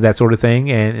into that sort of thing,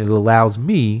 and it allows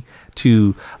me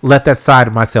to let that side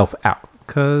of myself out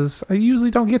because I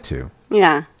usually don't get to.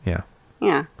 Yeah. Yeah.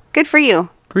 Yeah. Good for you.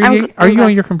 Greedy, are you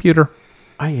on your computer?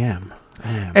 I am.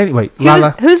 Anyway,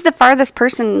 Lala. Who's the farthest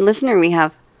person listener we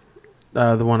have?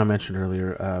 The one I mentioned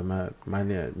earlier.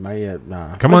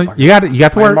 Come on, you got it. You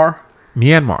got the word.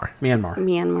 Myanmar.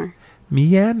 Myanmar.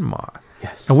 Myanmar.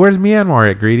 Yes. And where's Myanmar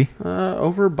at, Greedy?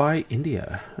 Over by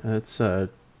India. It's 2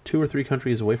 or 3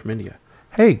 countries away from India.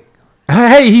 Hey,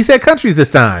 he said countries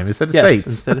this time instead of states.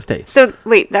 Instead of states. So,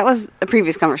 wait, that was a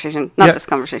previous conversation, not Yeah. this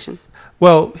conversation.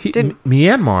 Well, Did-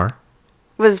 Myanmar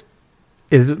Was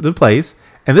is the place,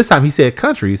 and this time he said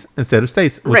countries instead of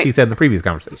states, which Right. he said in the previous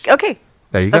conversation. okay.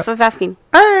 There you That's go. what I was asking.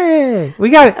 Hey, we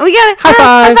got it. We got it. High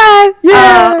five. High five.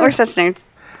 Yeah. We're such nerds.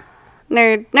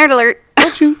 Nerd alert.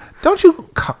 Don't you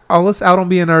call us out on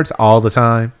being nerds all the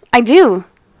time? I do,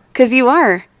 because you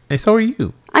are. And so are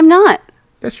you. I'm not.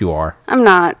 Yes, you are. I'm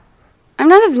not. I'm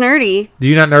not as nerdy. Do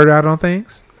you not nerd out on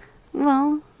things?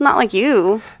 Well, Not like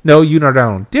you. No, you nerd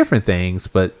out on different things,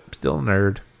 but still a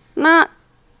nerd. Not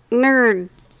nerd,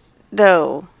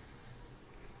 though.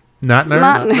 Not nerd?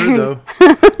 Not Nerd though.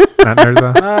 Not nerd,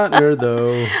 though? Not nerd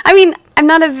though. I mean, I'm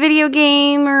not a video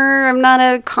gamer. I'm not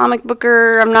a comic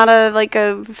booker. I'm not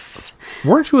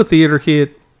Weren't you a theater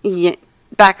kid?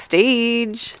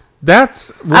 backstage.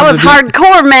 That's... I was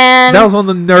hardcore, man. That was one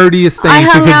of the nerdiest things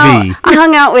you could be. I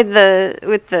hung out with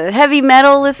the heavy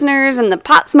metal listeners and the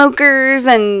pot smokers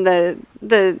and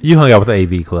the You hung out with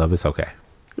the AV club. It's okay.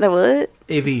 the what?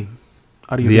 AV.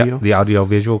 Audio video. The audio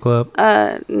visual club.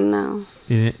 No.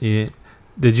 Yeah.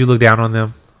 Did you look down on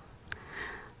them?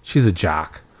 She's a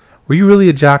jock. Were you really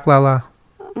a jock, Lala?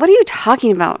 What are you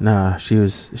talking about? Nah, she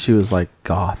was like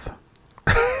goth,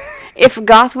 If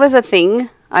goth was a thing,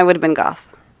 I would have been goth.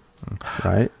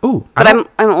 right? Ooh, But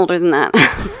I'm older than that.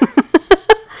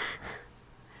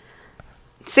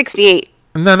 68.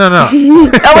 No.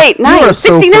 Oh wait, You are 9.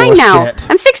 so 69 full of now. shit.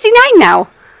 I'm 69 now.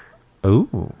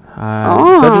 Ooh.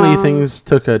 Suddenly things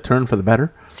took a turn for the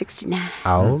better. 69.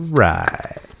 All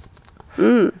right. I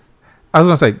was going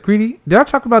to say, Greedy, did I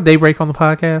talk about Daybreak on the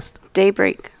podcast?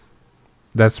 Daybreak.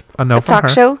 That's a no A from talk her.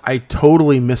 show. I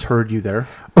totally misheard you there.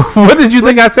 What did you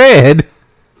think I said?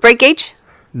 Break H.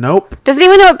 Nope. Does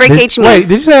anyone know what break H means? Wait,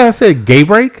 did you say I said gay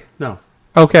break? No.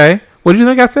 Okay. What did you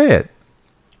think I said?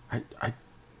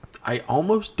 I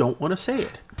almost don't want to say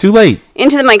it. Too late.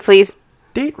 Into the mic, please.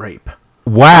 Date rape.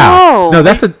 Wow. Oh. No,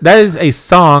 that is a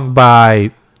song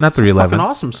by not Fucking 311.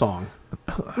 awesome song.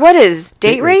 What is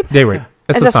date rape? Daybreak.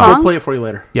 It's As a a song. song? I'll play it for you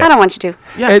later. Yes. I don't want you to.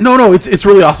 Yeah. It- No, it's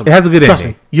really awesome. It has a good Trust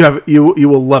ending. me. You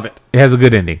will love it. It has a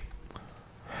good ending.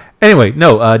 Anyway,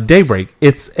 no, Daybreak.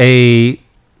 It's a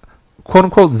quote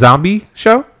unquote zombie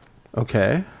show.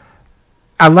 Okay.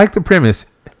 I like the premise.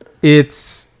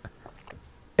 It's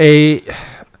an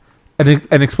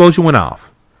explosion went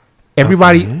off.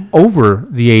 Everybody Okay. over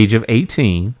the age of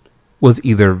 18 was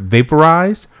either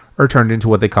vaporized or turned into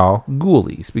what they call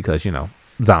ghoulies because,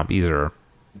 zombies are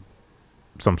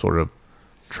some sort of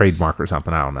trademark or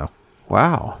something. I don't know.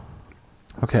 Wow.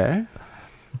 Okay.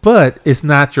 But it's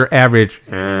not your average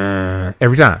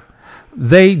every time.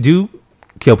 They do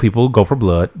kill people, go for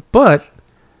blood, but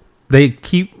they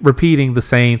keep repeating the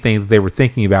same things they were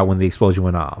thinking about when the explosion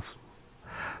went off.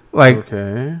 Like,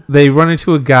 Okay. they run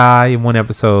into a guy in one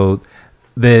episode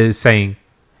that is saying,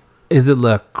 is it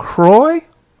LaCroix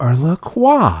or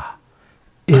LaCroix?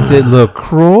 Is it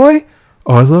LaCroix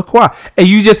or LaCroix? And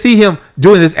you just see him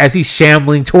doing this as he's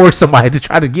shambling towards somebody to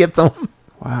try to get them.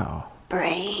 Wow.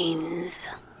 Brains.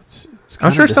 It's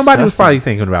I'm kinda sure somebody was disgusting. probably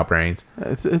thinking about brains.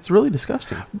 It's really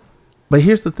disgusting. But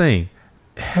here's the thing.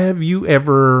 Have you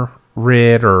ever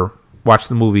read or watched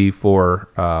the movie for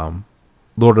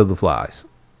Lord of the Flies?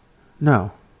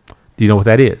 No. Do you know what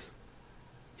that is?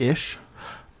 Ish.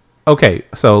 Okay,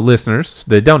 so listeners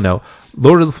that don't know,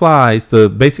 Lord of the Flies, the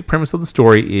basic premise of the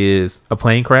story is a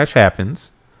plane crash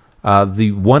happens.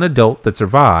 The one adult that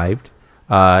survived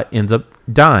ends up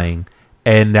dying,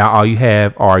 and now all you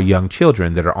have are young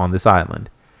children that are on this island.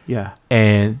 Yeah.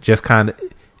 And just kind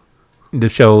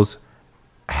of shows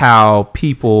how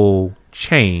people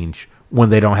change when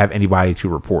they don't have anybody to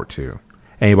report to.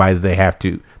 Anybody that they have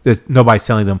to. There's nobody's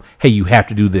telling them, hey, you have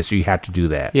to do this or you have to do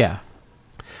that. Yeah.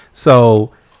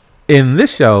 So in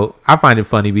this show, I find it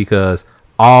funny because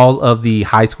all of the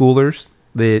high schoolers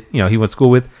that he went to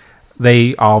school with,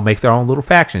 they all make their own little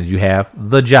factions. You have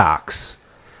the jocks,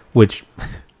 which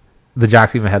the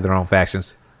jocks even have their own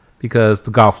factions because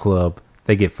the golf club,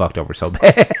 they get fucked over so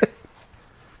bad.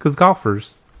 Because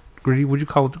golfers, Greedy, would you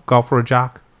call a golfer a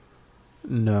jock?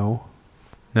 No.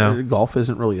 No. Golf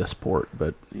isn't really a sport,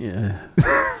 but yeah.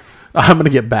 I'm going to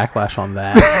get backlash on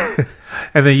that.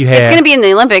 And then you have It's going to be in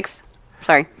the Olympics.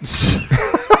 Sorry.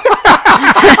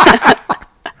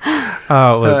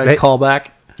 Callback.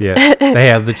 Yeah, they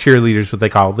have the cheerleaders, what they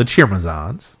call the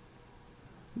cheermazons.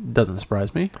 Doesn't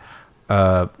surprise me.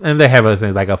 And they have other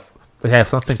things like they have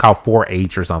something called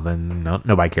 4-H or something. No,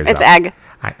 nobody cares It's about. ag.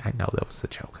 I know that was a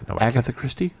joke. Nobody Agatha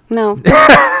Christie? No.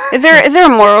 Is there a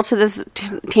moral to this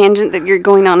tangent that you're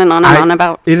going on and on and on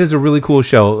about? It is a really cool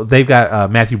show. They've got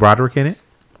Matthew Broderick in it.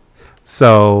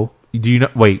 So, do you know?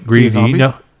 Wait, Greedy, do you zombie?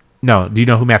 know? No, do you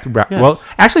know who Matthew Broderick? Yes. Well,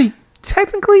 actually,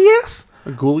 technically, yes.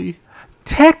 A ghoulie?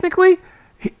 Technically,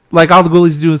 like all the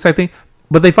ghoulies do the same thing,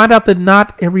 but they find out that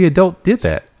not every adult did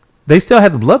that. They still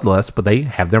have the bloodlust, but they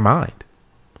have their mind.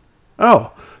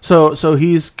 Oh. So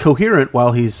he's coherent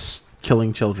while he's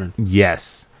killing children.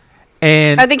 Yes,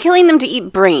 and Are they killing them to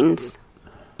eat brains?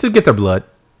 to get their blood.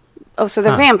 Oh, so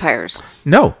they're vampires.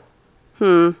 No.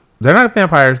 They're not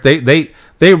vampires. They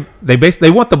They basically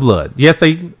want the blood. Yes,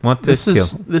 they want to kill.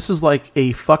 This is like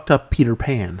a fucked up Peter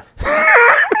Pan.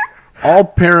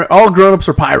 All grown-ups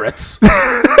are pirates.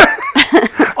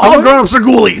 All grown-ups are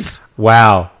ghoulies.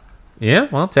 Wow. Yeah,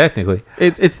 well, technically.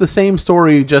 It's the same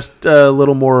story, just a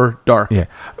little more dark. Yeah.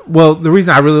 Well, the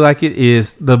reason I really like it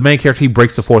is the main character, he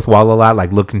breaks the fourth wall a lot,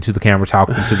 like looking to the camera,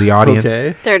 talking to the audience.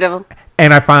 Okay. Daredevil.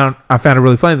 And I found it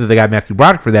really funny that they got Matthew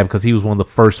Broderick for that because he was one of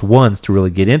the first ones to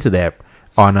really get into that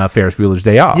on Ferris Bueller's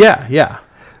Day Off. Yeah.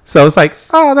 So it's like,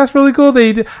 oh, that's really cool.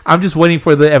 I'm just waiting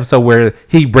for the episode where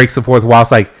he breaks the fourth wall.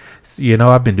 It's like,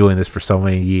 I've been doing this for so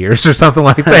many years or something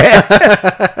like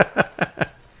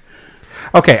that.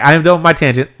 Okay, I am done with my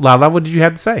tangent. Lala, what did you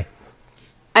have to say?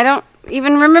 I don't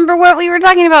even remember what we were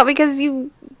talking about because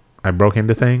I broke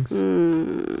into things?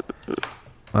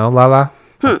 Well, Lala,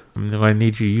 I'm going to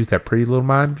need you to use that pretty little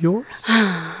mind of yours.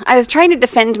 I was trying to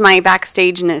defend my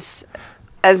backstageness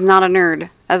as not a nerd,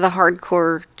 as a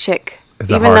hardcore chick.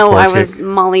 Even though I was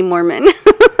Molly Mormon.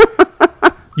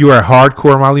 You were a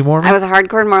hardcore Molly Mormon? I was a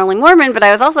hardcore Molly Mormon, but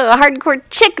I was also a hardcore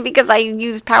chick because I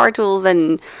used power tools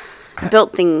and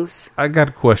built things. I got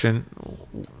a question.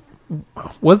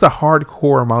 What does a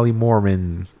hardcore Molly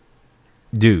Mormon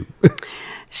do?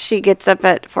 She gets up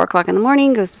at 4 o'clock in the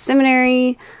morning, goes to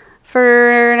seminary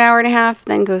for an hour and a half,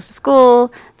 then goes to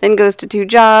school, then goes to 2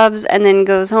 jobs, and then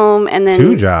goes home, and then...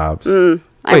 2 jobs?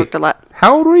 I worked a lot.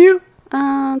 How old were you?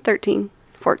 13,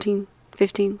 14,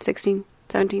 15, 16,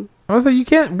 17. I was like, you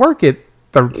can't work at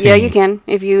 13. Yeah, you can.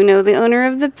 If you know the owner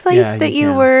of the place that you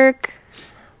can. work.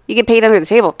 You get paid under the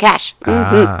table, cash.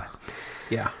 Yeah.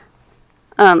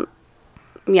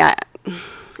 Yeah.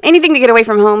 Anything to get away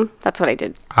from home, that's what I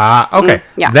did. Okay.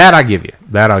 Yeah. That I'll give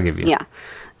you. Yeah.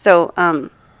 So,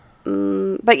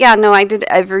 but yeah, no, I did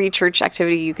every church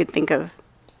activity you could think of.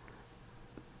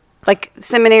 Like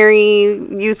seminary,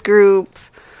 youth group,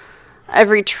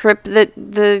 every trip that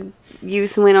the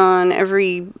youth went on,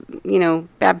 every,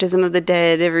 baptism of the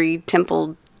dead, every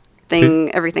temple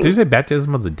thing, everything. Did you say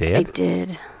baptism of the dead? I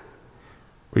did.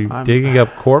 Were you digging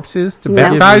up corpses to No.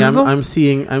 baptize them? I'm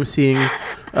seeing a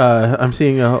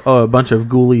bunch of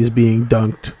ghoulies being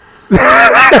dunked.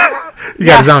 You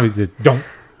got a zombie that don't.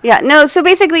 Yeah, no, so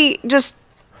basically this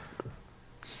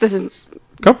is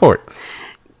Go for it.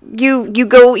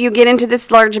 you get into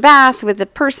this large bath with a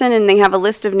person and they have a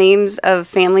list of names of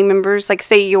family members, like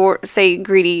say your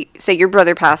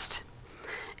brother passed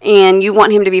and you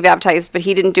want him to be baptized, but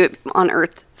he didn't do it on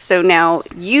earth. So now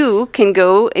you can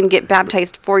go and get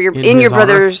baptized in your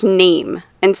brother's name.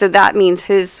 And so that means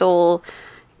his soul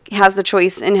has the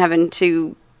choice in heaven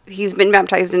he's been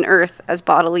baptized in earth as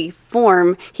bodily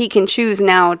form. He can choose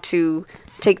now to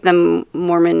take the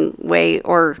Mormon way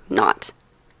or not.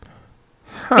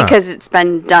 Because it's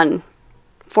been done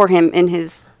for him in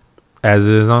his... As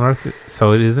it is on earth,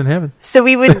 so it is in heaven. So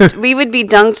we would be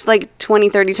dunked like 20,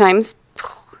 30 times.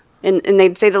 And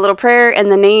they'd say the little prayer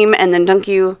and the name and then dunk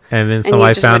you. And then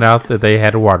somebody found out that they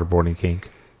had a waterboarding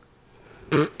kink.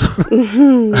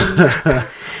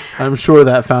 I'm sure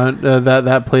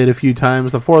that played a few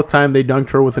times. The 4th time they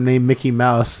dunked her with the name Mickey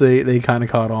Mouse, they kind of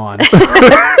caught on.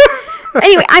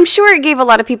 Anyway, I'm sure it gave a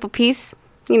lot of people peace.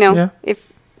 If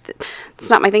it's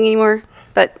not my thing anymore,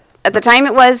 but at the time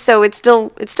it was. So it's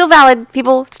still valid.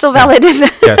 People, it's still valid.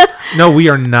 Yes. No, we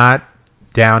are not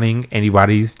downing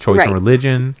anybody's choice in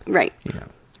religion. Right.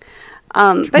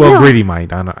 But no, greedy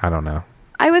might. I don't know.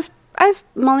 I was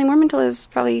Molly Mormon until I was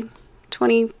probably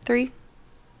 23.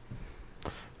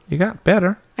 You got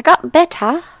better. I got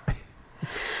better.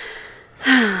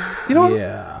 You know what?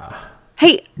 Yeah.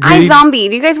 Hey, iZombie.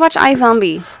 Do you guys watch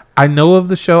iZombie? I know of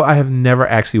the show. I have never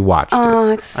actually watched it. Oh,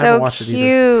 it's so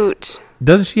cute.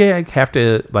 Doesn't she have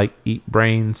to eat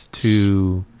brains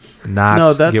to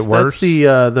not get worse?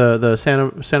 That's the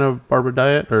Santa Barbara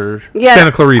diet or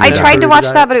Santa Clarita. I tried to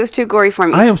watch that, but it was too gory for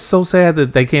me. I am so sad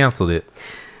that they canceled it.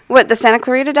 What, the Santa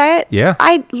Clarita diet? Yeah.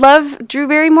 I love Drew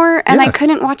Barrymore, and I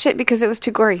couldn't watch it because it was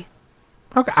too gory.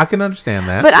 Okay, I can understand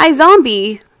that. But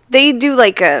iZombie, they do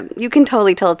you can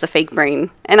totally tell it's a fake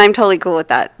brain, and I'm totally cool with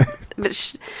that. But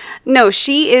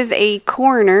she is a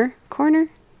coroner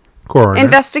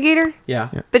investigator. Yeah.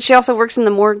 But she also works in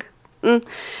the morgue.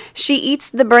 She eats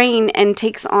the brain and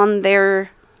takes on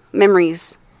their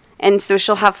memories. And so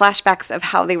she'll have flashbacks of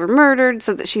how they were murdered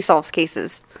so that she solves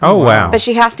cases. Oh, wow. But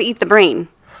she has to eat the brain.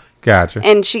 Gotcha.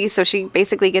 And she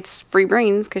basically gets free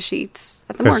brains because she eats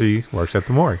at the morgue. Because she works at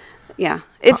the morgue. Yeah.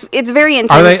 It's very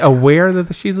intense. Are they aware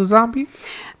that she's a zombie?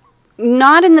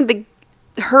 Not in the big...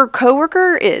 Her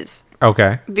coworker is.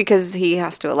 Okay. Because he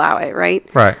has to allow it, right?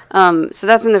 Right. So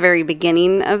that's in the very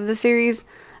beginning of the series.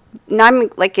 Now I'm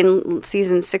in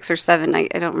season 6 or 7. I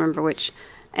don't remember which.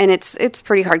 And it's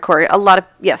pretty hardcore. A lot of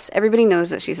everybody knows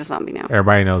that she's a zombie now.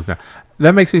 Everybody knows now.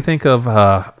 That makes me think of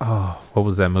what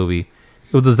was that movie?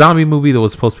 It was a zombie movie that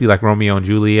was supposed to be like Romeo and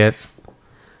Juliet.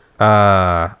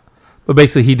 But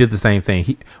basically, he did the same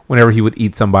thing. Whenever he would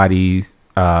eat somebody's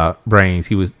brains,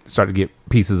 he would start to get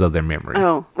pieces of their memory.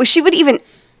 Oh, well, she would even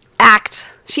act.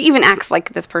 She even acts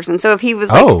like this person. So if he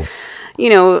was like,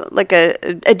 like a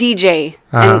DJ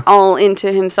and all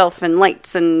into himself and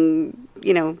lights and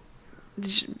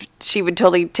she would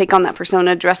totally take on that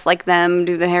persona, dress like them,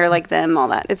 do the hair like them, all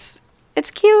that. It's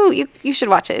cute. You should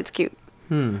watch it. It's cute.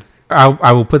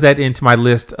 I will put that into my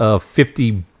list of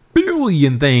 50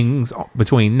 billion things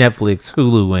between Netflix,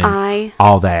 Hulu, and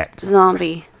all that.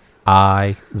 Zombie.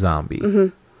 Zombie. Mm-hmm.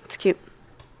 It's cute.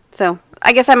 So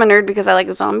I guess I'm a nerd because I like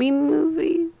zombie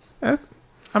movies.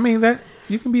 That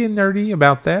you can be nerdy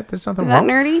about that. There's nothing wrong. Is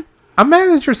that nerdy? I'm mad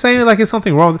that you're saying it like it's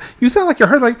something wrong. You sound like you're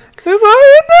hurt. Like, am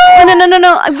I a nerd?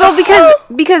 No. Well,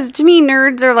 because to me,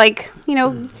 nerds are like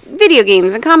video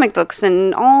games and comic books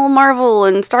and all Marvel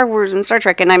and Star Wars and Star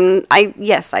Trek. And I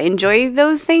enjoy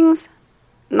those things,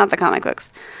 not the comic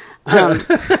books,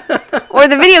 or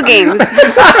the video games.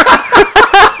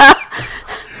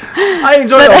 I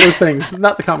enjoy all those things,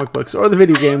 not the comic books or the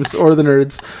video games or the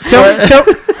nerds.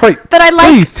 Wait, but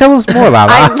please tell us more about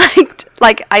it.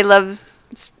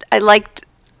 I liked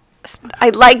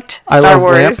Star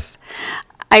Wars.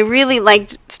 I really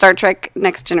liked Star Trek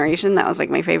Next Generation. That was like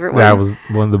my favorite one. That was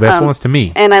one of the best ones to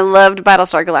me. And I loved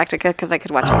Battlestar Galactica because I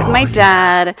could watch it with my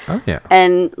dad. Oh yeah.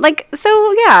 And I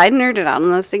nerded out on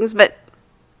those things, but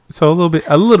so a little bit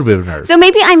of nerd. So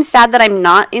maybe I'm sad that I'm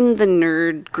not in the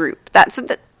nerd group.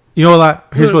 You know what?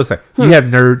 Here's what I say. You have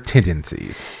nerd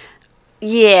tendencies.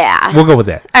 Yeah. We'll go with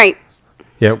that. All right.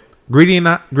 Yeah. Greedy,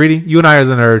 you and I are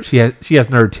the nerd. She has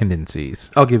nerd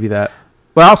tendencies. I'll give you that.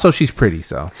 But also, she's pretty,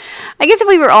 so. I guess if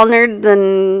we were all nerd,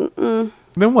 then...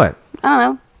 Then what? I don't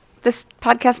know. This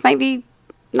podcast might be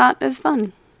not as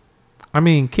fun. I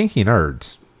mean, kinky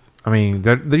nerds. I mean,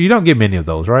 you don't get many of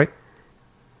those, right?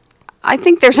 I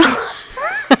think there's a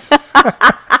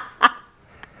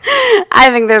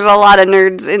lot of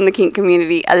nerds in the kink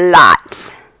community. A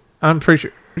lot. I'm pretty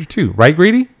sure, too. Right,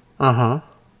 Greedy? Uh-huh.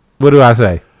 What do I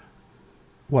say?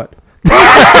 What?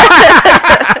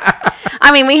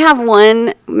 I mean, we have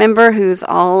one member who's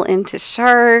all into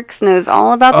sharks, knows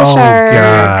all about the sharks.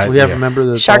 God. We have a member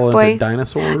that's Shark all Boy. into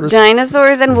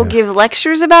dinosaurs. And will give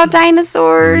lectures about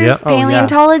dinosaurs, Yep.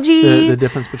 paleontology. The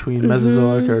difference between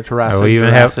Mesozoic or Jurassic, we even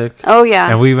Jurassic.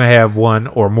 And we even have one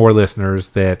or more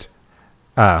listeners that,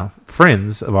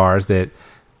 friends of ours that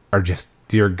are just,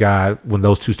 dear God, when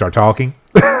those two start talking.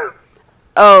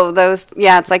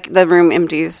 It's like the room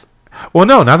empties. Well,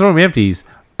 no, not the room empties.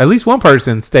 At least one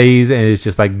person stays and is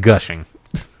just like gushing.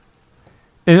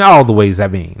 In all the ways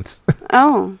that means.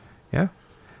 Oh. Yeah.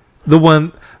 The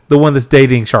one that's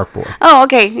dating Shark Boy. Oh,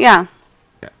 okay, yeah.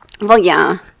 Well,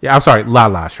 yeah. Yeah, I'm sorry,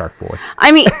 Lala Shark Boy.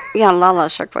 I mean, yeah, Lala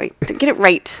Shark Boy. Get it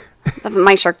right. That's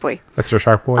my Shark Boy. That's your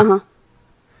Shark Boy? Uh-huh.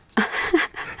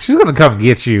 She's going to come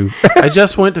get you. I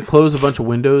just went to close a bunch of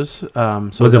windows so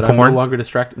Was that it I'm porn? no longer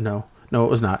distracted. No, it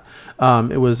was not.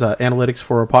 It was analytics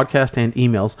for a podcast and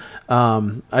emails.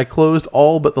 I closed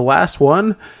all but the last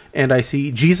one, and I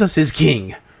see Jesus is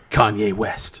King, Kanye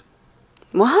West.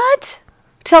 What?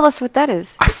 Tell us what that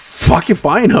is. Fuck if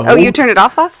I know. Oh, you turned it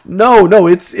off? No,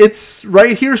 it's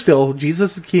right here still.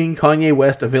 Jesus is King, Kanye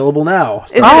West, available now.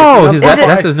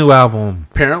 That's his new album.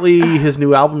 Apparently, his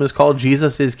new album is called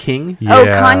Jesus is King. Yeah. Oh,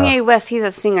 Kanye West, he's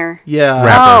a singer. Yeah.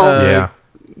 Rapper. Yeah.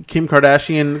 Kim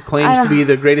Kardashian claims to be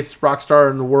the greatest rock star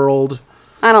in the world.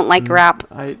 I don't like rap.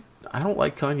 I don't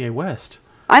like Kanye West.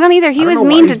 I don't either. He I don't was know why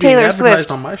mean he's to being Taylor advertised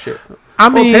Swift. on my shit. I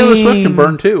mean, Taylor Swift can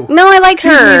burn too. No, I like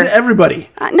She's her. mean to everybody.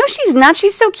 No, she's not.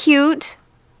 She's so cute.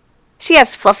 She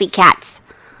has fluffy cats.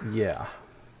 Yeah.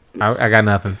 I got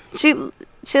nothing. She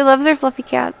loves her fluffy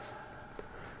cats.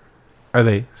 Are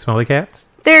they smelly cats?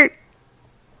 They're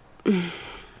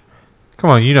Come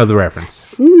on, you know the reference.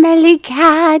 smelly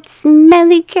cat,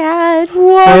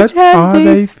 what have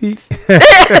they?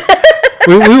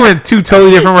 we went two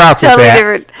totally different routes with Totally that.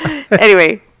 different.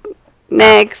 Anyway,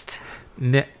 next.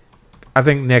 I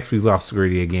think next we lost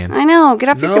Greedy again. I know. Get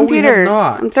off your No, we have computer.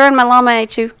 not. I'm throwing my llama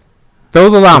at you. Throw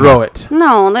the llama. Throw it.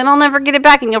 No, then I'll never get it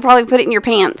back, and you'll probably put it in your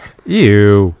pants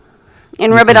You.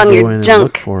 and rub it can on go in your and junk,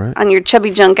 look for it. on your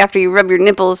chubby junk after you rub your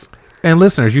nipples. And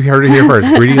listeners, you heard it here first.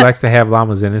 Greedy likes to have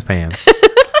llamas in his pants.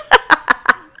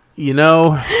 You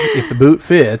know, if the boot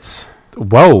fits.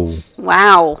 Whoa.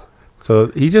 Wow. So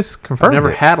he just I've confirmed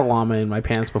never it. had a llama in my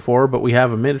pants before, but we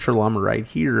have a miniature llama right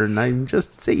here, and I'm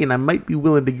just saying I might be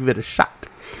willing to give it a shot.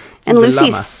 And The Lucy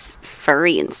llama.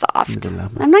 furry and soft. the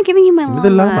llama. I'm not giving you my me llama. the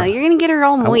llama. You're gonna get her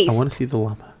all moist. I want to see the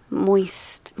llama.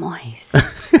 Moist.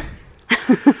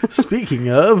 Speaking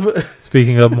of,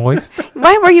 Speaking of moist,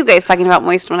 Why were you guys talking about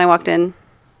moist when I walked in?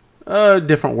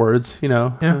 different words,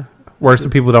 yeah, words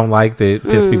that people don't like that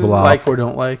piss people off. like or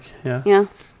don't like. Yeah. Yeah.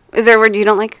 Is there a word you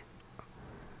don't like?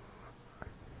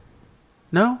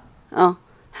 No. Oh.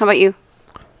 How about you?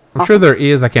 I'm sure there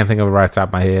is. I can't think of it right off the top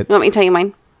of my head. You want me to tell you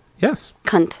mine? Yes,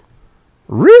 Cunt.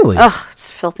 really. Ugh,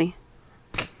 it's filthy.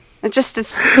 It just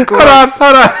is Hold gross.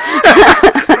 on.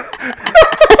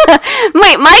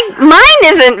 Wait, mine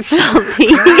isn't filthy.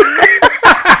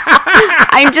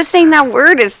 I'm just saying that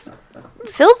word is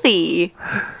filthy.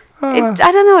 I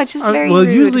don't know. It's just very Well,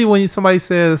 rude. usually when somebody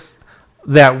says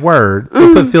that word,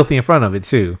 they put filthy in front of it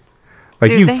too. Like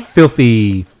Do you they?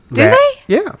 filthy. Do they?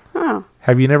 Yeah. Oh.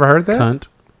 Have you never heard that? Cunt.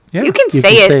 Yeah. You can You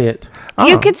say can it. say it.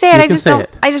 You Oh, could say it. you I can just say don't. it.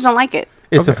 I just don't like it.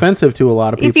 It's offensive to a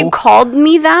lot of people. If you called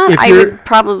me that, If I you're- would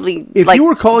probably If like. you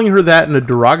were calling her that in a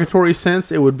derogatory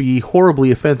sense, it would be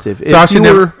horribly offensive. So I If should you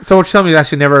never. were- So what you're telling me is I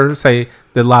should never say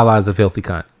that Lala is a filthy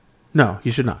cunt. No,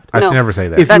 you should not. I No. should never say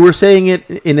that. If you were saying it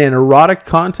in an erotic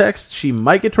context, she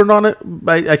might get turned on it.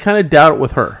 But I kind of doubt it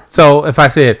with her. So if I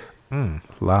said,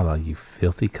 Lala, you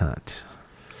filthy cunt.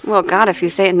 Well, God, if you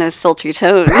say it in those sultry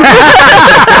tones.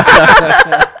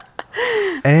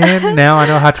 And now I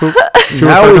know how to Now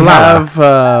refer we to Lala. have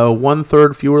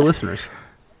 1/3 fewer listeners.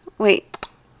 Wait,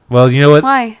 Well, you know what?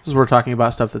 why? Because we're talking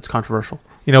about stuff that's controversial.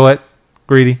 You know what?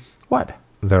 Greedy. What?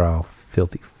 They're all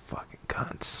filthy fucking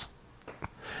cunts.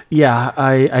 Yeah,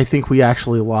 I think we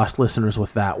actually lost listeners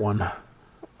with that one.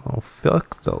 Oh,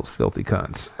 fuck those filthy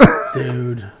cunts.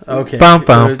 Dude. Okay. Bum,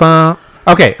 bum, bum.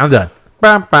 Okay, I'm done.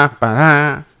 Bum, bum,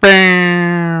 ba-da,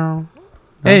 bam.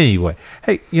 Anyway,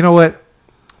 hey, you know what?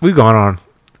 We've gone on.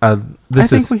 This I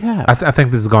think is, we have. I think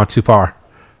this has gone too far.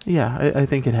 Yeah, I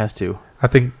think it has to. I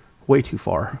think Way too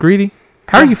far. Greedy.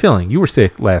 How are you feeling? You were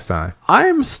sick last time.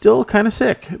 I'm still kind of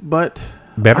sick, but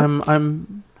Better?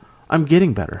 I'm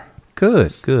getting better.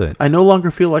 Good, good. I no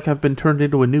longer feel like I've been turned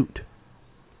into a newt.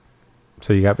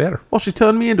 So you got better. Well, she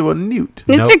turned me into a newt.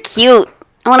 Newts Nope. are cute.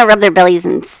 I want to rub their bellies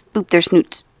and spook their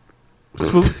snoots.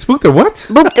 Spook their what?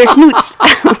 Boop their snoots.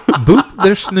 Boop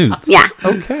their snoots. Yeah.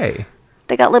 Okay.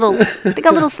 They got little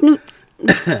snoots.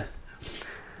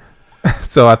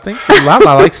 So I think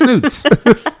Lala likes snoots.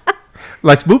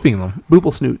 Likes booping them.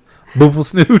 Boople snoot. Boople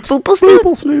snoot. Boople snoot.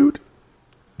 Boople snoot.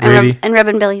 Greedy. And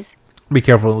rubbing bellies. Be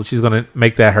careful. She's going to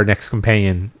make that her next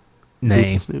companion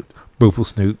name. Boople snoot. Boople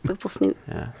snoot. Boople snoot.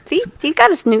 Yeah. See? He's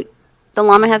got a snoot. The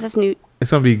llama has a snoot. It's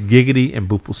going to be Giggity and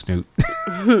Boople snoot.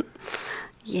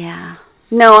 Yeah.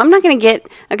 No, I'm not going to get...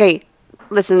 Okay,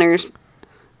 listeners.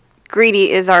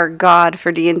 Greedy is our god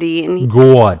for D&D. And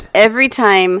God. every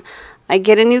time I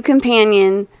get a new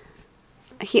companion,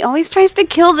 he always tries to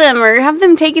kill them or have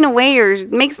them taken away or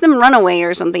makes them run away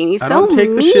or something. He's I so don't take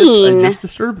the mean. shits. I just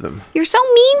disturb them. You're so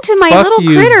mean to my Fuck little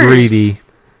you, critters. Greedy.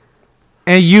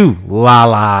 And you,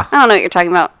 Lala. I don't know what you're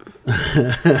talking about.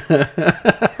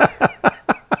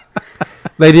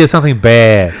 They did something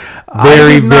bad. I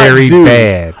Very, did not very do-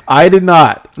 bad. I did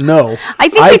not. No. I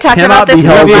think we talked cannot about this be in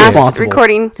the held last responsible.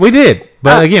 recording. We did.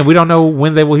 But Oh. again, we don't know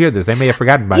when they will hear this. They may have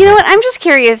forgotten about it. You know what? I'm just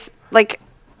curious. Like,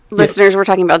 listeners, we're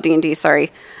talking about D&D.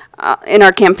 Sorry, in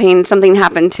our campaign, something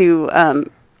happened to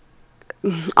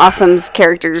Awesome's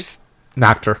character's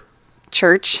Noctur.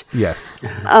 church, Yes.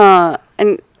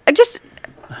 and I just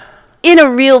in a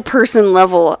real person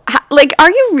level, like, are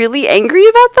you really angry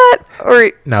about that?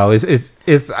 Or No,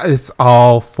 it's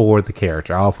all for the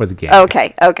character, all for the game.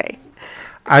 okay.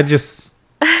 I just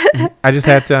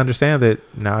had to understand that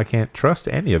now I can't trust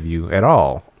any of you at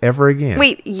all ever again.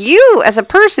 Wait, you as a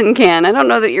person can. I don't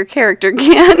know that your character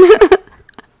can.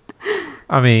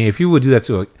 I mean, if you would do that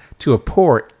to a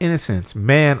poor innocent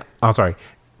man, I'm sorry,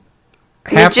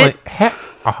 Midget?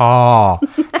 halfling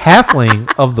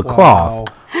of the cloth.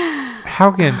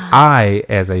 How can I,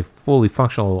 as a fully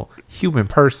functional human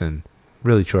person,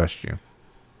 really trust you?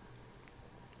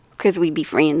 Because we be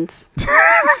friends.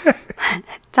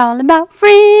 It's all about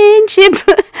friendship.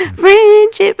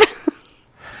 Friendship.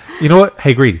 You know what?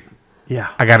 Hey, Greedy, Yeah.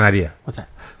 I got an idea. What's that?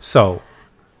 So,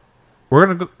 we're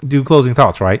going to do closing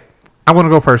thoughts, right? I want to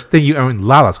go first. Then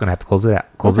Lala's going to have to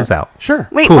close this out. Sure.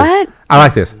 Wait, Cool. what? I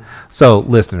like this. So,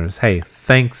 listeners, hey,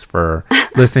 thanks for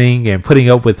listening and putting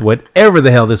up with whatever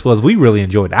the hell this was. We really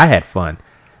enjoyed it. I had fun.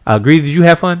 Greedy, did you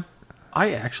have fun?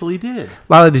 I actually did.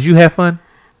 Lala, did you have fun?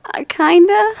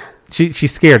 Kinda.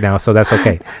 She's scared now, so that's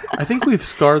okay. I think we've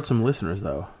scarred some listeners,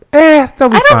 though. They'll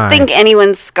be I don't fine. think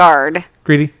anyone's scarred.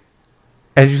 Greedy,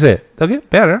 as you said, they'll get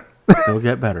better. They'll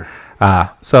get better.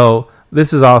 So,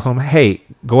 This is awesome. Hey,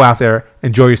 go out there,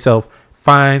 enjoy yourself,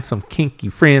 find some kinky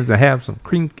friends, and have some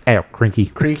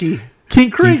kinky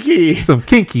some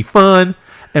kinky fun.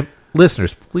 And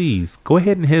listeners, please go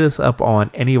ahead and hit us up on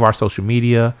any of our social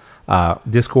media.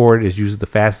 Discord is usually the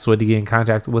fastest way to get in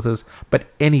contact with us, but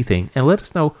anything, and let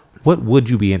us know what would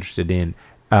you be interested in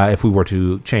if we were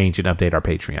to change and update our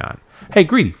Patreon. Hey,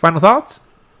 Greedy, final thoughts?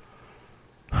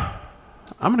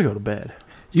 I'm gonna go to bed.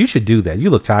 You should do that. You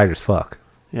look tired as fuck.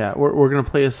 Yeah, we're gonna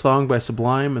play a song by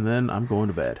Sublime, and then I'm going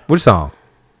to bed. Which song?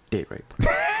 Date rape.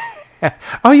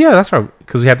 Oh yeah, that's right.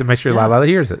 Because we have to make sure Lala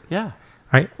hears it. Yeah, All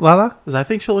right, Lala. because I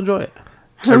think she'll enjoy it.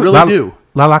 I really do.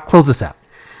 Lala, close us out.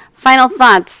 Final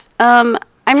thoughts. I'm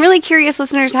really curious,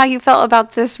 listeners, how you felt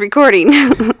about this recording.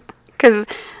 Because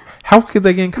How could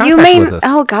they get in contact you may, with us?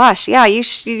 oh gosh, yeah, you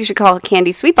should call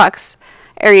Candy Sweetbox,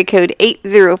 area code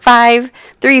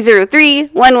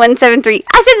 805-303-1173.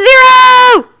 I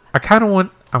said 0.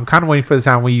 I'm kind of waiting for the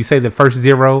time when you say the first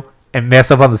 0 and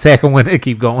mess up on the second one and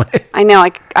keep going. I know.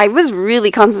 I was really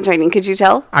concentrating. Could you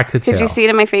tell? I could Could you tell. see it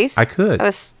in my face? I could. I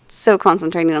was so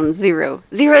concentrating on 0.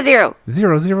 0, 0.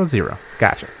 0, 0, 0.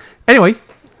 Gotcha. Anyway,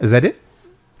 is that it?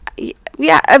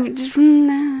 Yeah.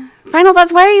 Final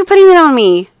thoughts. Why are you putting it on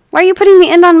me? Why are you putting the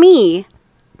end on me?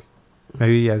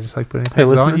 Maybe I just like putting Hey,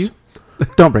 things on listeners, you.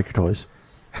 don't break your toys.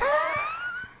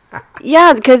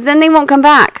 Yeah, because then they won't come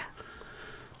back.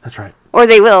 That's right. Or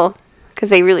they will, because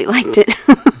they really liked it.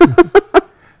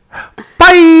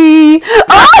 Bye.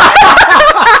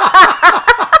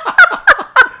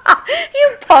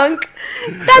 You punk.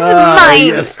 That's mine.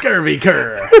 You scurvy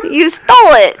cur. You stole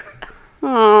it.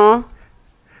 Aw.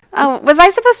 Oh, was I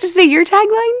supposed to say your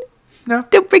tagline? No,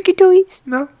 Don't break your toys.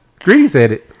 no. Greedy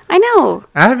said it. I know.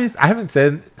 I haven't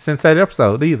said it since that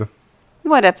episode either.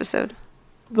 What episode?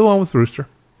 The one with Rooster.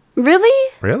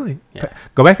 Really? Really? Yeah.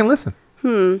 Go back and listen.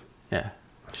 Yeah,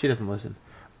 she doesn't listen.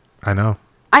 I know.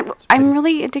 I'm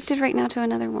really addicted right now to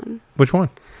another one. Which one?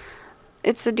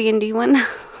 It's a D&D one.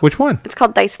 Which one? It's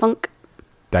called Dice Funk.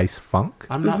 Dice Funk.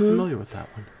 I'm not familiar with that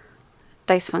one.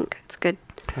 Dice Funk. It's good.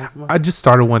 I just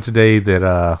started one today that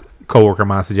a coworker of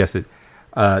mine suggested.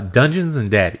 Dungeons and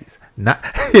Daddies. Not.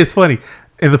 It's funny.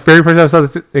 In the very first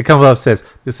episode, it comes up and says,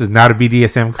 "This is not a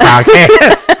BDSM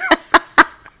podcast."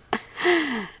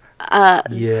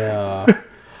 Yeah.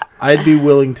 I'd be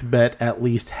willing to bet at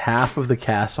least half of the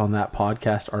cast on that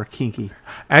podcast are kinky.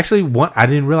 Actually, I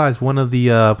didn't realize one of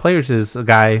the players is a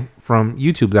guy from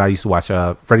YouTube that I used to watch,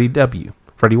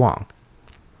 Freddie Wong.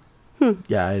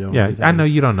 Yeah, I don't. Yeah, think that I know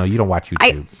is- you don't know. You don't watch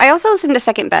YouTube. I also listen to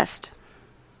Second Best.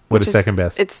 What which is Second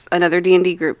Best? It's another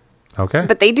D&D group. Okay.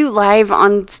 But they do live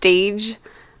on stage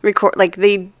record. Like,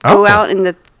 they go Okay. out in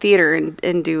the theater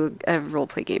and do a role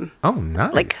play game. Oh,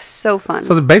 nice. Like, so fun.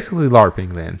 So they're basically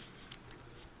LARPing then.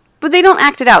 But they don't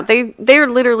act it out. They're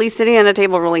literally sitting at a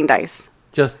table rolling dice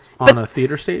Just on a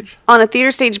theater stage? on a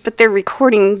theater stage, but they're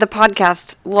recording the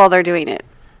podcast while they're doing it,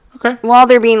 Okay. while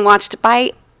they're being watched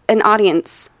by an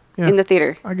audience Yeah. in the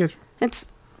theater. I get you.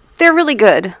 They're really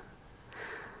good.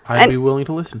 I'd be willing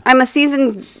to listen. I'm a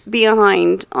season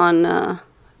behind on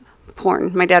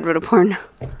porn. My dad wrote a porn.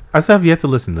 I still have yet to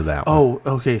listen to that one. Oh,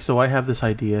 okay. So I have this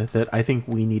idea that I think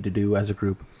we need to do as a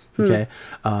group. Okay.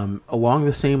 Along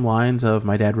the same lines of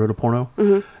my dad wrote a porno,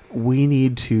 we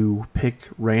need to pick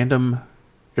random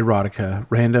erotica,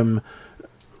 random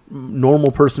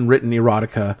normal person written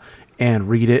erotica, and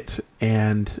read it.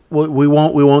 And we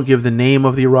won't give the name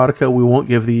of the erotica. We won't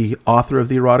give the author of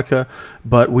the erotica,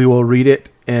 but we will read it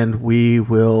and we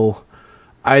will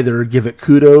either give it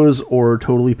kudos or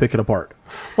totally pick it apart.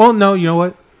 Well, no, you know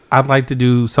what? I'd like to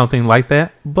do something like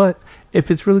that, but if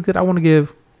it's really good, I want to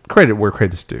give credit where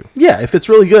credit's due. Yeah, if it's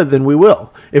really good, then we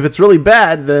will. If it's really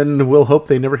bad, then we'll hope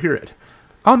they never hear it.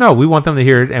 Oh no, we want them to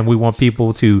hear it, and we want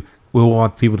people to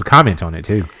comment on it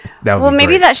too. That would Well, be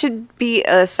maybe great. that should be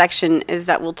a section, is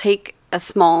that we'll take a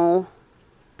small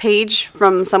page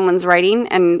from someone's writing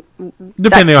and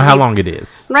depending on how long it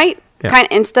is. right? Yeah. Kind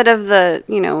of, instead of the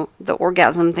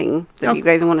orgasm thing that Okay. you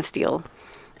guys want to steal.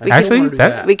 Actually, wanna do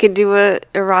that We could do a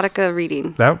erotica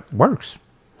reading. that works.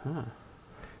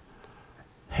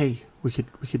 Hey, we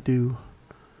could do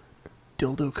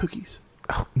dildo cookies.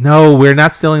 No, we're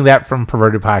not stealing that from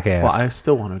Perverted Podcast. Well, I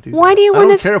still want to do. Why that. do you I wanna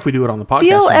don't care if we do it on the podcast.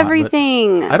 Steal or not, but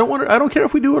everything. I don't want. I don't care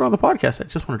if we do it on the podcast. I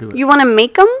just want to do it. You want to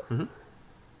make them?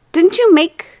 Didn't you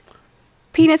make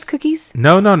penis cookies?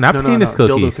 No, not penis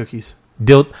cookies. Dildo cookies.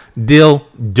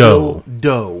 Dildo.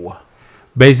 Dough.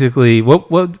 Basically,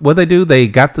 what they do? They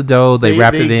got the dough. They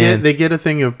wrap it in. They get a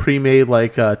thing of pre-made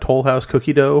like Toll House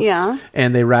cookie dough. Yeah.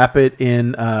 And they wrap it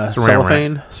in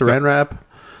cellophane, saran wrap.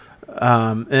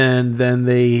 And then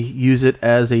they use it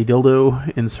as a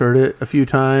dildo, insert it a few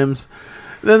times.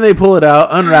 Then they pull it out,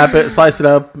 unwrap it, slice it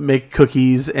up, make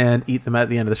cookies, and eat them at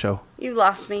the end of the show. You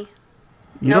lost me.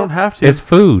 You don't have to. It's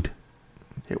food.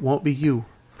 It won't be you.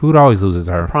 Food always loses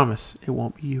her. I promise. It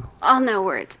won't be you. I'll know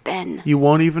where it's been. You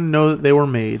won't even know that they were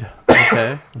made.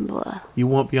 Okay? Blah. You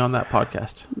won't be on that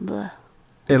podcast. Blah.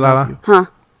 Hey, Lala. Huh?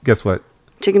 Guess what?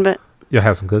 Chicken butt? You'll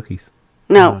have some cookies.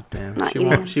 No. Oh, damn. Not She eating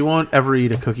won't, them. she won't ever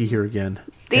eat a cookie here again.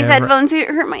 These Ever. headphones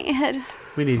here hurt my head.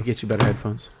 We need to get you better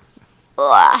headphones.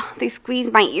 Ugh, they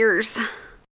squeeze my ears.